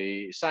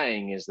basically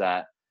saying is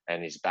that,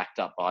 and is backed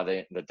up by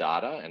the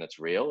data, and it's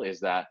real, is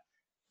that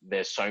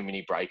there's so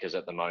many breakers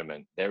at the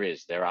moment.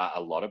 There are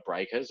a lot of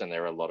breakers, and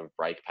there are a lot of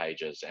break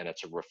pages, and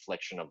it's a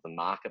reflection of the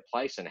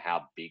marketplace and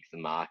how big the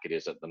market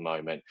is at the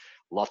moment.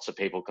 Lots of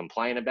people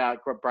complain about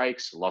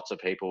breaks. Lots of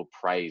people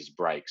praise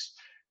breaks.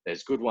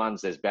 There's good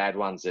ones, there's bad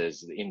ones,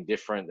 there's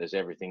indifferent, there's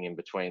everything in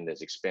between,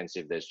 there's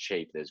expensive, there's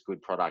cheap, there's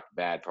good product,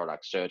 bad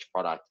product, search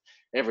product,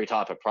 every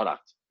type of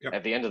product. Yep.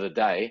 At the end of the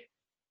day,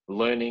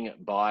 learning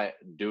by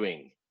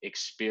doing,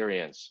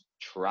 experience,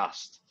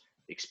 trust,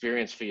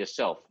 experience for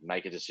yourself,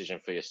 make a decision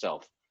for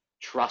yourself,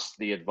 trust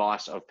the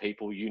advice of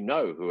people you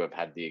know who have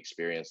had the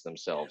experience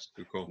themselves.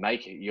 Cool.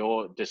 Make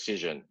your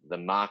decision. The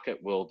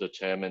market will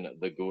determine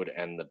the good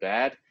and the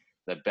bad.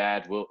 The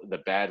bad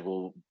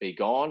will be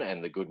gone,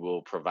 and the good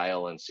will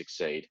prevail and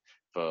succeed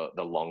for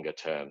the longer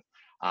term.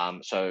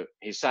 So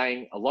he's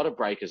saying a lot of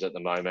breakers at the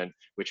moment,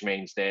 which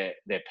means they're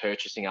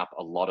purchasing up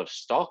a lot of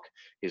stock.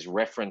 He's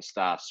referenced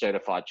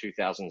Certified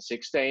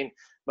 2016.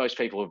 Most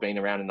people have been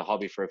around in the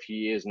hobby for a few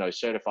years know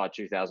Certified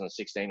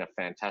 2016, a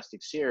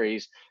fantastic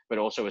series, but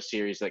also a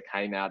series that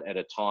came out at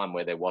a time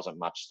where there wasn't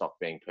much stock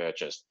being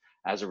purchased.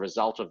 As a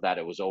result of that,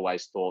 it was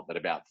always thought that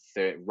about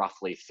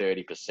roughly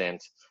 30%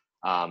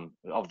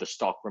 of the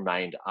stock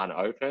remained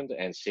unopened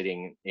and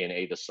sitting in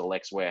either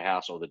Select's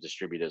warehouse or the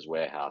distributor's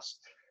warehouse.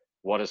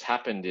 What has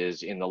happened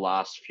is in the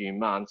last few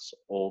months,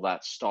 all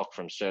that stock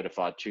from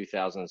certified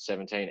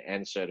 2017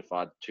 and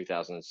certified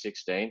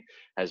 2016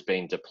 has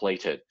been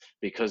depleted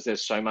because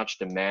there's so much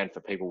demand for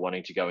people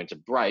wanting to go into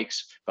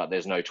brakes, but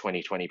there's no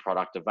 2020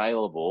 product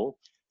available.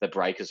 The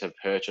breakers have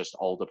purchased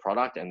older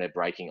product and they're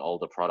breaking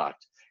older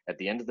product. At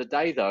the end of the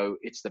day, though,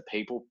 it's the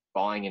people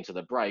buying into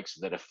the brakes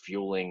that are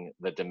fueling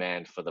the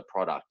demand for the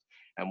product.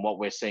 And what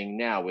we're seeing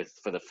now with,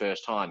 for the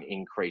first time,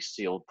 increased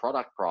sealed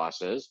product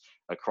prices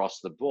across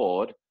the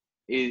board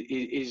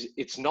is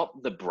it's not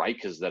the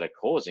breakers that are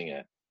causing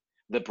it.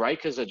 The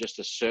breakers are just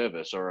a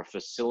service or a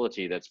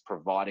facility that's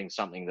providing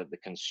something that the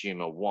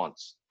consumer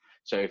wants.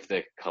 So if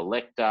the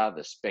collector,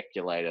 the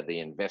speculator, the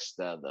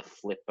investor, the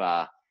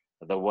flipper,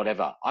 the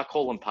whatever, I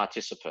call them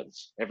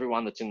participants.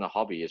 Everyone that's in the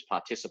hobby is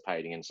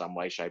participating in some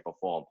way, shape or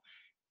form.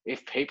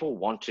 If people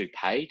want to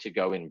pay to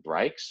go in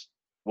brakes,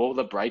 well,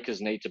 the breakers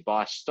need to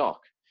buy stock.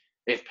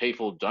 If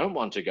people don't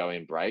want to go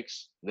in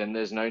brakes, then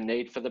there's no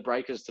need for the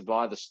breakers to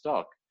buy the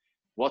stock.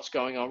 What's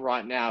going on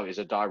right now is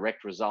a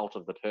direct result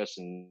of the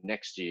person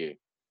next to you,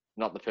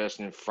 not the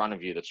person in front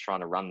of you that's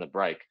trying to run the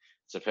brake.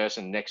 It's the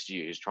person next to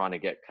you who's trying to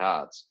get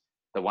cards.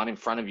 The one in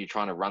front of you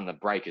trying to run the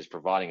brake is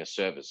providing a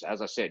service.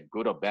 As I said,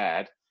 good or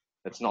bad,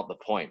 that's not the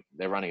point.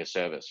 They're running a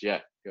service. Yeah.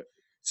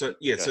 So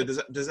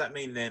does that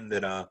mean then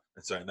that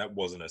sorry, that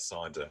wasn't a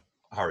sign to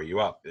hurry you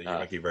up. You're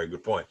making a very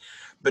good point.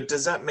 But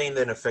does that mean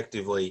then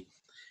effectively,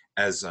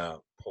 as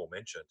Paul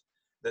mentioned,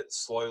 that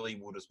slowly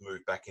we'll just move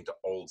back into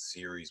old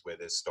series where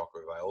there's stock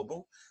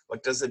available?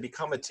 Like, does there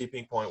become a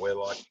tipping point where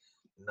like,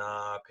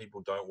 nah, people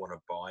don't want to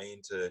buy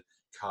into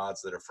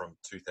cards that are from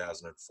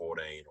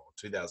 2014 or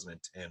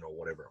 2010 or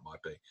whatever it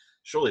might be?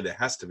 Surely there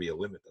has to be a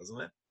limit, doesn't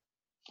there?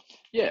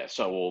 Yeah,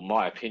 so well,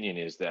 my opinion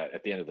is that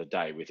at the end of the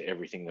day, with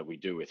everything that we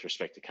do with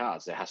respect to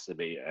cards, there has to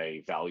be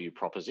a value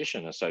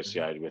proposition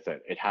associated with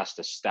it. It has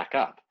to stack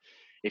up.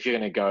 If you're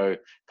going to go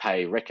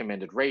pay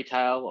recommended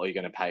retail or you're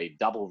going to pay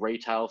double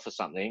retail for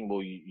something,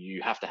 well,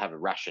 you have to have a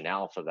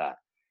rationale for that.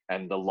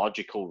 And the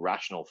logical,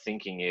 rational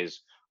thinking is,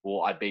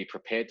 well, I'd be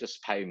prepared to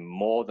pay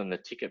more than the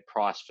ticket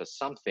price for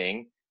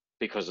something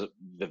because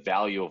the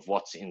value of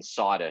what's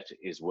inside it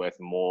is worth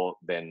more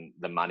than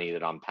the money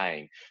that I'm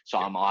paying. So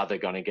I'm either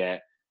going to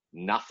get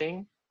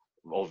nothing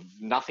or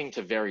nothing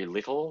to very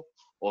little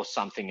or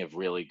something of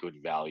really good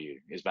value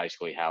is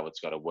basically how it's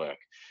got to work.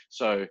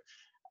 So,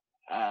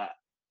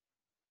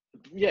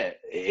 yeah,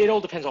 it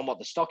all depends on what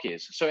the stock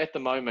is. So at the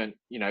moment,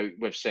 you know,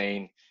 we've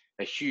seen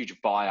a huge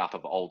buy up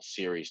of old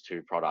Series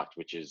 2 product,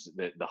 which is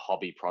the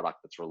hobby product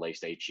that's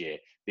released each year.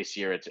 This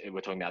year,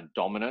 we're talking about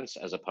Dominance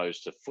as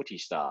opposed to Footy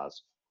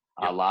Stars.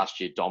 Yep. Last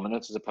year,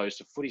 Dominance as opposed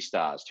to Footy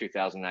Stars.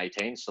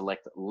 2018,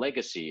 Select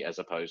Legacy as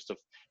opposed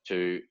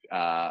to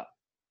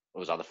it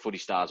was either Footy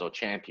Stars or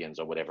Champions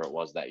or whatever it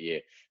was that year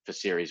for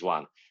Series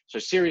 1. So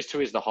Series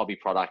 2 is the hobby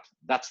product.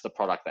 That's the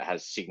product that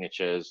has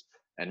signatures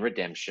and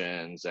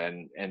redemptions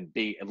and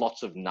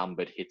lots of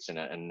numbered hits in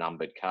it and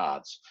numbered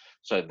cards.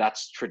 So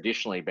that's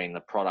traditionally been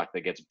the product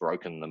that gets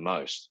broken the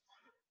most.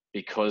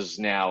 Because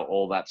now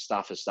all that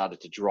stuff has started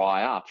to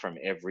dry up from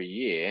every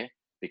year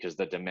because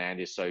the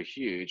demand is so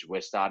huge, we're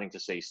starting to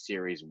see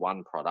Series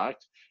 1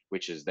 product,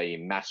 which is the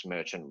mass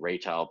merchant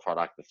retail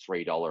product, the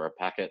 $3 a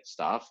packet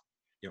stuff,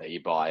 yep, that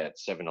you buy at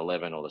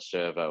 7-Eleven or the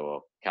Servo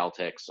or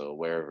Caltex or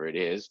wherever it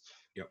is.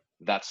 Yep.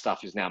 That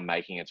stuff is now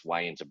making its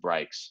way into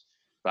brakes.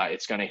 But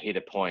it's going to hit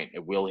a point.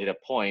 It will hit a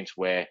point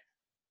where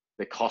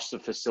the cost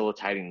of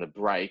facilitating the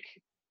brake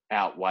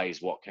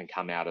outweighs what can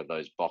come out of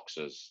those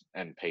boxes,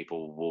 and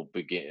people will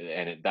begin,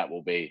 and that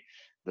will be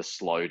the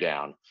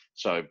slowdown.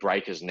 So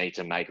breakers need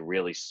to make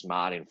really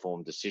smart,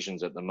 informed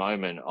decisions at the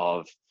moment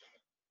of,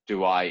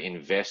 do I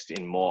invest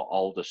in more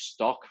older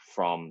stock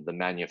from the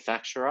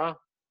manufacturer,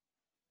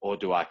 or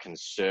do I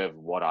conserve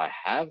what I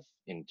have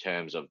in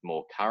terms of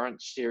more current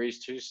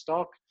Series 2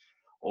 stock?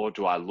 Or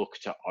do I look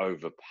to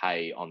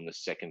overpay on the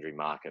secondary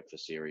market for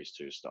Series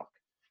 2 stock?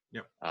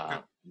 Yep.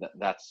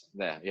 That's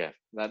there. Yeah.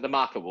 The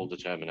market will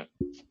determine it.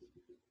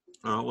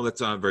 Well,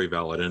 that's very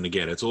valid. And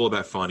again, it's all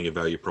about finding a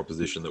value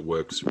proposition that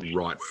works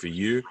right for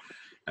you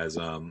as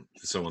for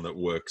someone that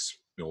works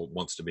or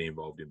wants to be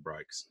involved in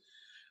brakes.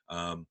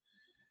 All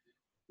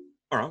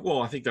right.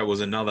 Well, I think that was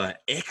another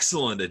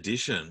excellent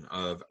edition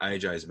of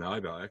AJ's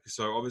Mailbag.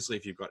 So obviously,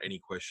 if you've got any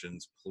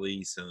questions,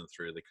 please send them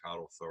through the Card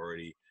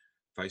Authority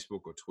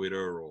Facebook or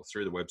Twitter or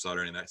through the website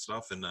or any of that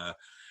stuff. And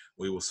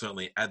we will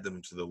certainly add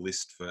them to the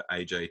list for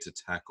AJ to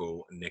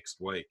tackle next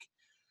week.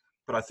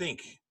 But I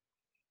think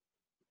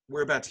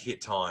we're about to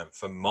hit time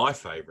for my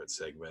favorite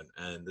segment,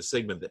 and the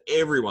segment that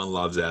everyone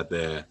loves out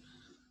there,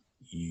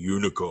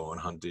 unicorn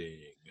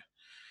hunting.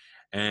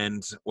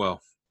 And,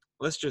 well,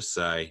 let's just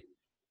say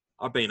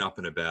I've been up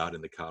and about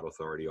in the Card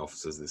Authority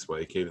offices this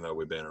week, even though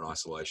we've been in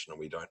isolation and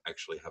we don't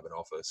actually have an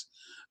office.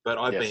 But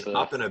I've Yes, been sir.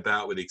 up and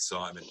about with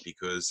excitement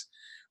because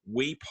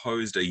we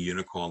posed a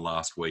unicorn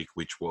last week,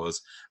 which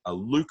was a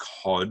Luke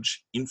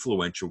Hodge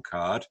influential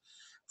card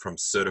from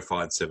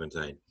Certified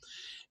 17.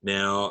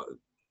 Now,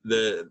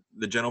 the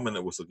gentleman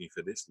that was looking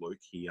for this, Luke,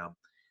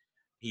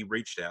 he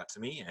reached out to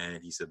me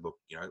and he said, look,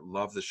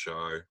 love the show.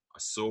 I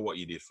saw what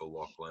you did for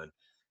Lachlan.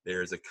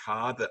 There is a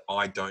card that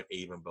I don't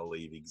even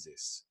believe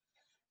exists.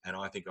 And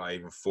I think I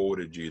even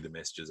forwarded you the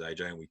messages,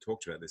 AJ, and we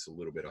talked about this a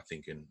little bit, I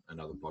think, in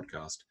another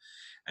podcast.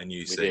 And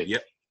you said,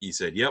 yep. You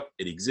said, yep,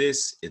 it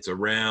exists. It's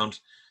around.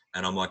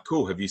 And I'm like,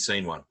 cool, have you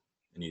seen one?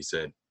 And you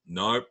said,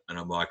 nope. And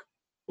I'm like,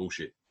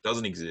 bullshit,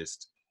 doesn't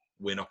exist.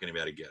 We're not going to be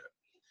able to get it.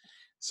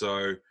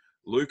 So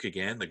Luke,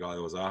 again, the guy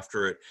that was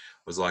after it,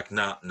 was like,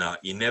 nah,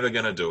 you're never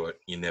going to do it.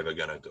 You're never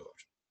going to do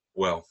it.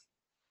 Well,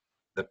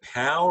 the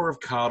power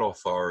of Card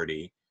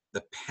Authority,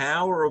 the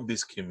power of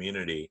this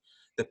community,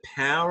 the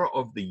power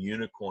of the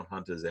unicorn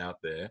hunters out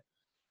there,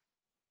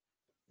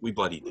 we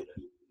bloody did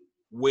it.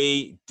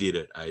 We did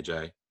it,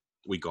 AJ.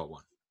 We got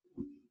one.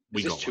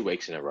 Is this 2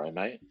 weeks in a row,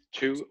 mate?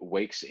 2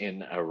 weeks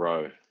in a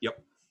row.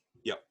 Yep.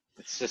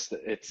 It's just,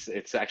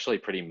 it's actually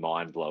pretty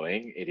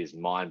mind-blowing. It is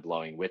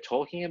mind-blowing. We're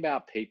talking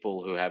about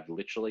people who have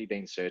literally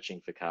been searching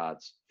for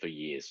cards for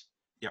years.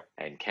 Yep.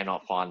 And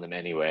cannot find them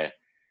anywhere.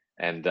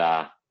 And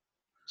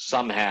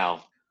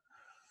somehow,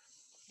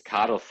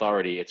 Card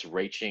Authority, it's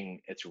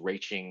reaching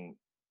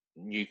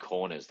new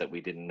corners that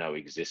we didn't know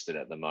existed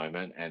at the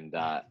moment. And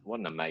what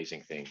an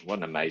amazing thing. What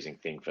an amazing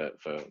thing for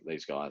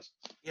these guys.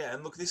 Yeah,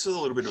 and look, this is a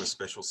little bit of a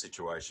special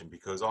situation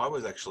because I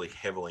was actually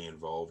heavily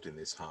involved in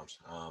this hunt.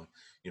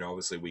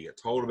 Obviously we get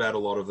told about a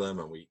lot of them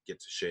and we get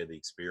to share the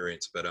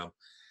experience, but,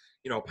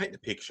 I'll paint the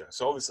picture.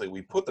 So obviously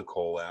we put the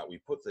call out, we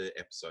put the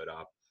episode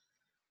up.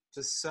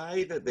 To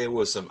say that there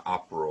was some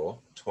uproar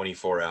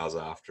 24 hours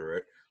after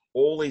it,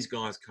 all these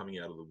guys coming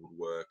out of the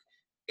woodwork,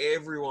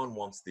 everyone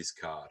wants this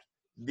card.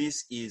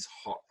 This is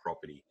hot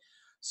property.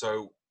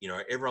 So,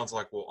 everyone's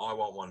like, well, I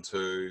want one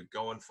too.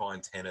 Go and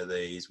find 10 of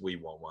these. We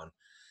want one.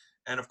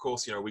 And of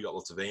course, we got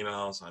lots of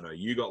emails. I know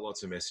you got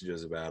lots of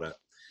messages about it.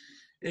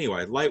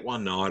 Anyway, late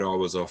one night, I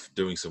was off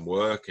doing some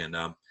work and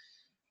a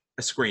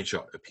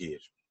screenshot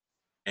appeared.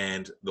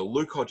 And the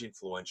Luke Hodge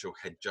Influential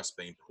had just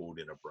been pulled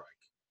in a break.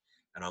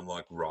 And I'm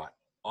like, right,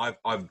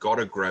 I've got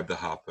to grab the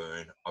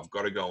harpoon. I've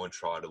got to go and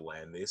try to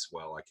land this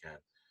while I can.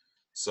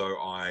 So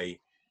I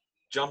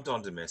jumped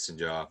onto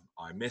Messenger.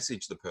 I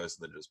messaged the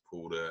person that just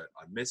pulled it.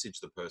 I messaged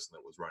the person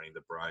that was running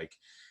the break,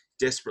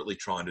 desperately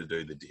trying to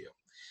do the deal.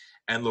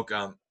 And look,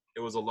 it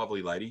was a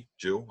lovely lady,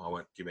 Jill. I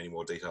won't give any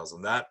more details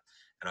on that.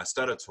 And I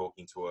started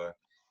talking to her,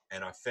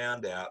 and I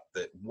found out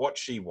that what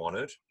she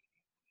wanted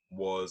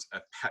was a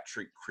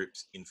Patrick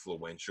Cripps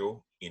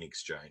Influential in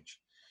exchange.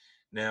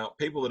 Now,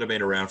 people that have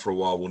been around for a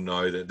while will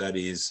know that that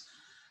is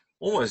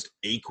almost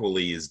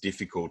equally as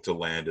difficult to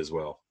land as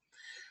well.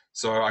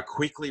 So I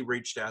quickly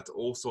reached out to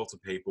all sorts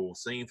of people,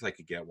 seeing if they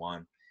could get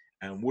one.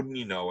 And wouldn't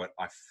you know it,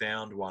 I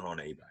found one on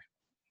eBay.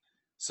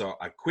 So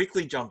I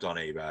quickly jumped on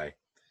eBay,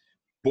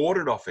 bought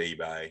it off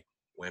eBay,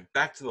 went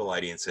back to the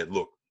lady and said,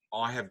 look,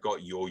 I have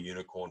got your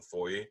unicorn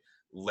for you.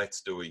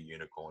 Let's do a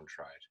unicorn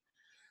trade.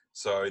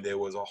 So there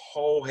was a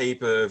whole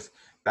heap of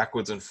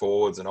backwards and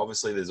forwards. And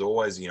obviously there's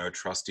always,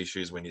 trust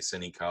issues when you're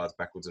sending cards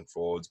backwards and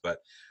forwards, but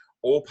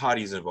all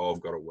parties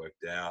involved got it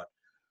worked out.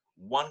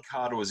 One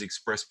card was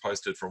express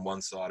posted from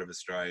one side of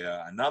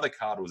Australia. Another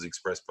card was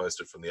express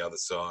posted from the other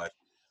side.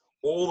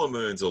 All the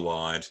moons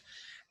aligned.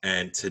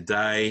 And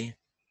today,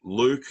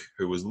 Luke,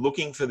 who was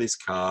looking for this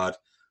card,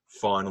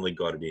 finally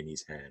got it in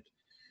his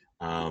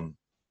hand.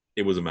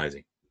 It was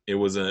amazing. It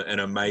was an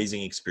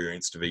amazing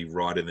experience to be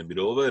right in the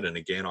middle of it. And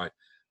again, I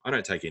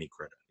don't take any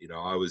credit.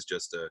 I was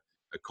just a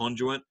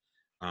conduit.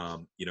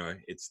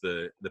 It's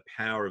the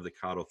power of the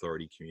Card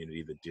Authority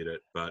community that did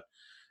it. But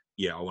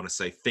yeah, I want to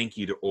say thank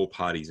you to all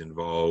parties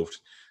involved.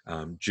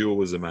 Jill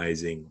was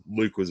amazing.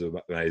 Luke was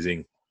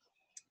amazing.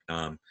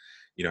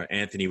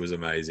 Anthony was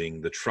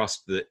amazing. The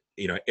trust that,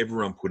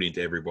 everyone put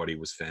into everybody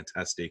was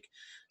fantastic.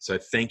 So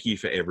thank you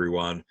for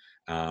everyone.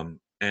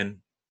 And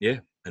yeah,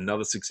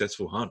 another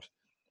successful hunt.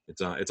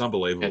 It's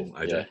unbelievable,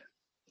 AJ. Yeah.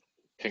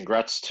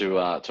 Congrats to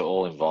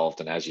all involved.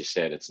 And as you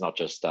said, it's not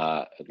just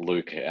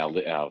Luke,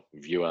 our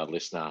viewer,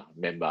 listener,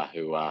 member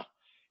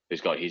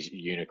who's got his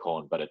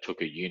unicorn, but it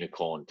took a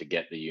unicorn to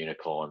get the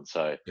unicorn.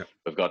 So yep.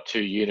 We've got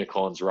 2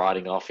 unicorns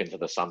riding off into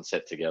the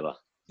sunset together.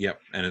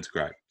 Yep, and it's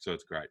great. So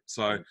it's great.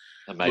 So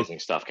amazing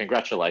stuff.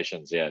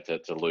 Congratulations, to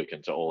Luke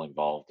and to all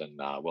involved, and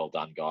well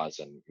done, guys,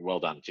 and well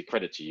done. To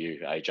credit to you,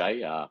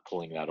 AJ,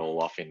 pulling that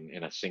all off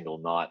in a single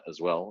night as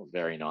well.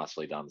 Very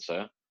nicely done,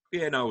 sir.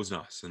 Yeah, no, it was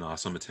nice.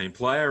 I'm a team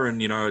player,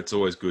 and it's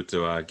always good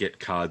to get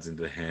cards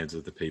into the hands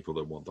of the people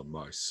that want them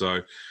most. So,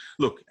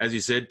 look, as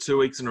you said, 2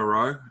 weeks in a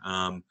row.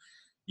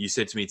 You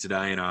said to me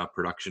today in our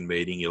production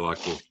meeting, you're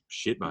like, well,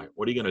 shit, mate,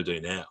 what are you going to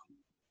do now?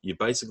 You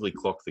basically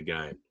clock the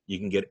game. You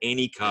can get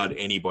any card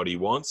anybody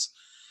wants,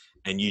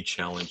 and you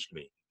challenged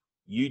me.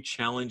 You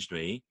challenged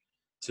me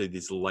to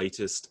this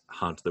latest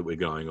hunt that we're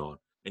going on.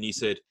 And you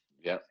said,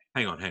 Yeah.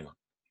 hang on.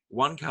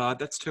 One card,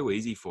 that's too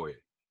easy for you.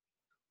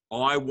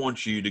 I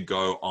want you to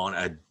go on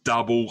a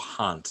double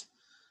hunt.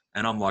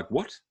 And I'm like,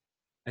 what?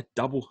 A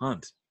double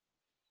hunt?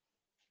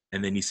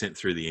 And then you sent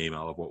through the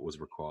email of what was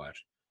required.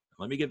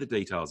 Let me get the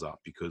details up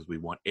because we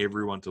want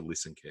everyone to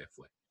listen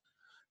carefully.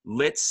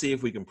 Let's see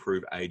if we can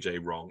prove AJ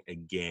wrong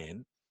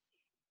again.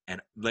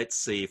 And let's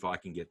see if I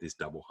can get this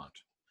double hunt.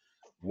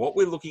 What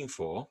we're looking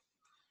for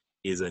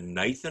is a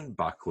Nathan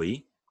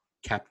Buckley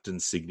captain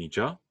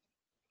signature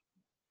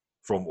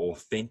from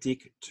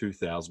Authentic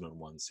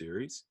 2001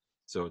 series.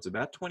 So it's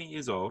about 20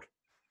 years old.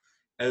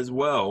 As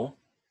well,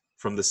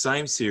 from the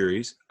same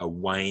series, a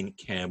Wayne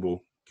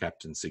Campbell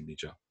captain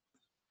signature.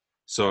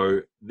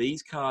 So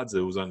these cards,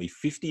 there was only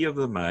 50 of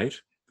them made.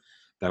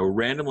 They were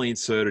randomly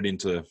inserted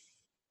into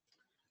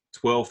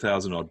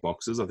 12,000 odd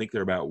boxes. I think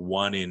they're about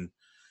one in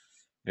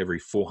every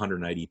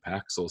 480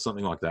 packs or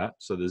something like that.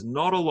 So there's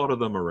not a lot of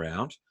them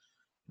around.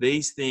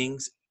 These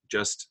things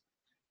just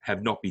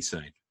have not been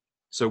seen.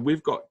 So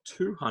we've got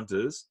two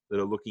hunters that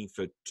are looking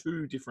for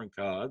two different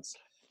cards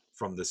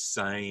from the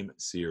same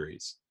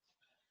series.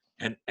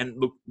 And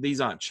look,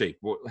 these aren't cheap.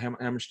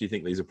 How much do you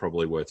think these are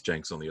probably worth,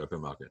 Jenks, on the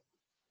open market?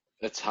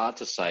 It's hard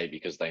to say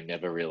because they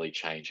never really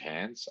change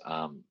hands.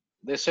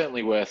 They're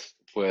certainly worth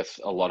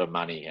a lot of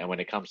money. And when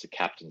it comes to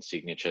captain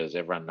signatures,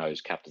 everyone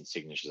knows captain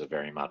signatures are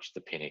very much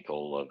the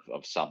pinnacle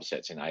of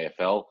subsets in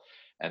AFL.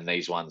 And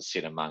these ones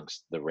sit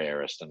amongst the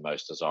rarest and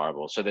most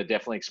desirable. So they're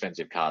definitely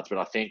expensive cards. But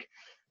I think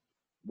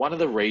one of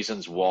the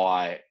reasons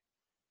why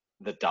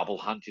the double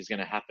hunt is going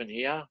to happen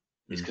here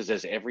is because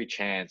there's every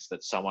chance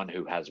that someone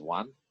who has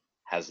one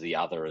has the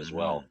other as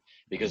well.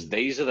 Because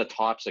these are the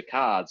types of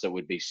cards that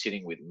would be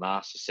sitting with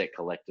master set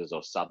collectors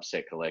or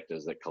subset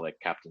collectors that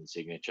collect captain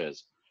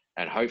signatures.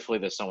 And hopefully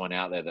there's someone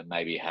out there that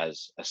maybe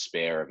has a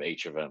spare of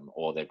each of them,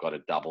 or they've got a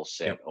double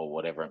set or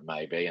whatever it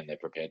may be, and they're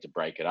prepared to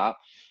break it up.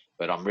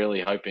 But I'm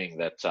really hoping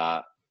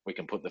that we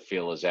can put the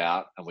feelers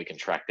out and we can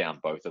track down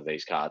both of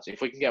these cards.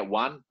 If we can get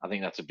one, I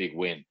think that's a big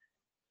win.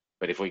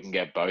 But if we can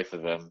get both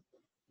of them,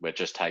 we're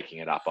just taking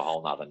it up a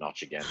whole nother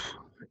notch again.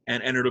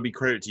 And it'll be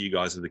credit to you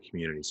guys of the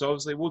community. So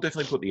obviously we'll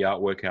definitely put the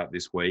artwork out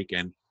this week.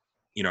 And,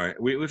 you know,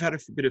 we've had a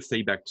bit of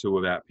feedback too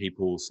about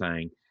people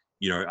saying,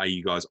 you know, are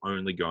you guys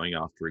only going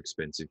after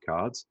expensive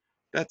cards?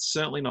 That's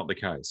certainly not the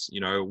case.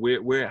 You know,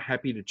 we're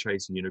happy to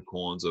chase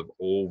unicorns of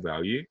all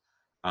value.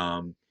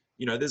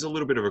 You know, there's a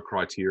little bit of a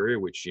criteria,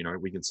 which, you know,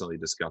 we can certainly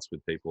discuss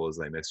with people as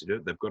they message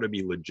it. They've got to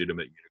be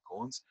legitimate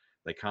unicorns.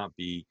 They can't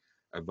be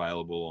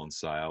available on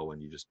sale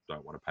and you just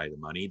don't want to pay the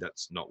money.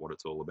 That's not what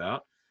it's all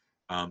about.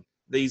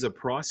 These are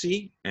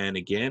pricey. And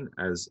again,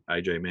 as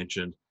AJ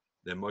mentioned,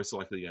 they're most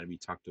likely going to be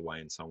tucked away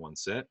in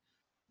someone's set.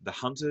 The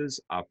hunters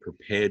are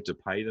prepared to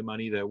pay the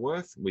money they're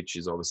worth, which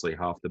is obviously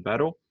half the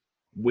battle.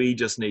 We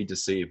just need to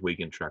see if we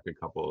can track a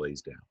couple of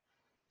these down.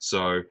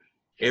 So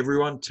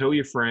everyone tell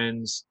your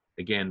friends,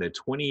 again, they're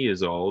 20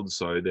 years old.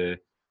 So they're,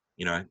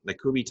 you know, they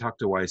could be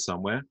tucked away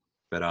somewhere,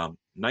 but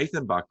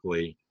Nathan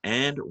Buckley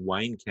and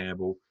Wayne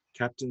Campbell,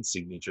 captain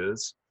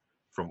signatures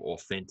from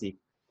Authentic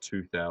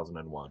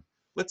 2001.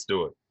 Let's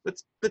do it.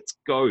 Let's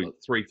go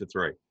 3 for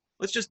 3.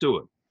 Let's just do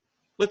it.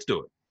 Let's do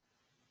it.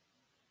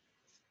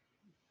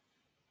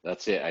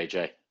 That's it,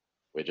 AJ.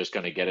 We're just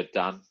going to get it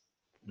done.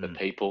 The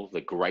people,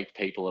 the great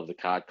people of the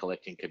card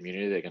collecting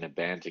community, they're going to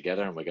band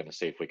together and we're going to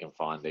see if we can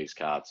find these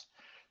cards.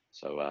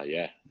 So,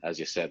 yeah, as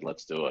you said,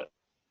 let's do it.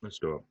 Let's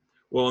do it.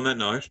 Well, on that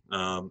note,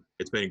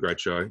 it's been a great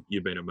show.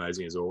 You've been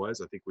amazing as always.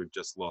 I think we've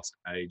just lost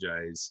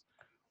AJ's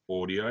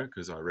audio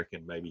because I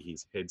reckon maybe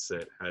his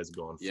headset has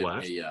gone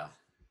flat. Yeah,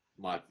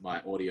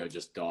 my audio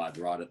just died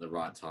right at the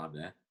right time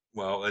there.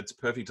 Well, it's a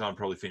perfect time to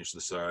probably finish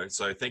the show.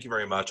 So thank you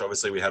very much.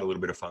 Obviously, we had a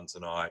little bit of fun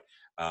tonight.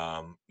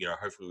 You know,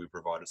 hopefully we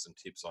provided some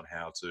tips on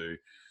how to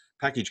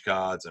package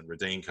cards and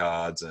redeem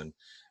cards and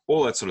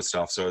all that sort of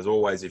stuff. So as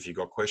always, if you've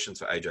got questions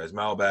for AJ's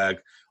mailbag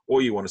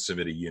or you want to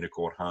submit a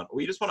unicorn hunt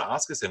or you just want to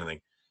ask us anything,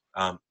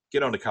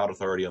 get on to Card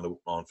Authority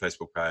on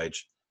Facebook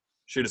page,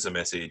 shoot us a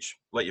message,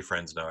 let your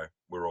friends know.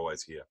 We're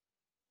always here.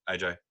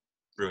 AJ,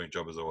 brilliant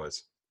job as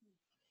always.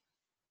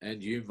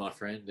 And you, my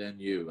friend,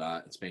 and you.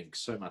 It's been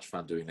so much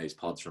fun doing these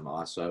pods from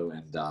ISO.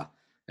 And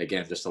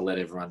again, just to let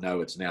everyone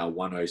know, it's now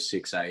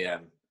 1:06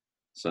 a.m.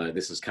 So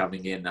this is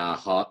coming in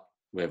hot.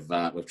 We've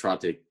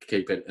tried to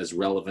keep it as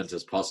relevant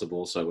as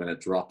possible. So when it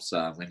drops,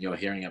 when you're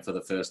hearing it for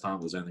the first time,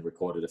 it was only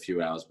recorded a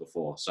few hours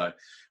before. So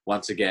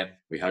once again,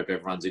 we hope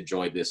everyone's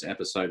enjoyed this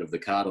episode of the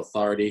Card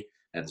Authority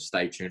and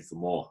stay tuned for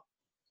more.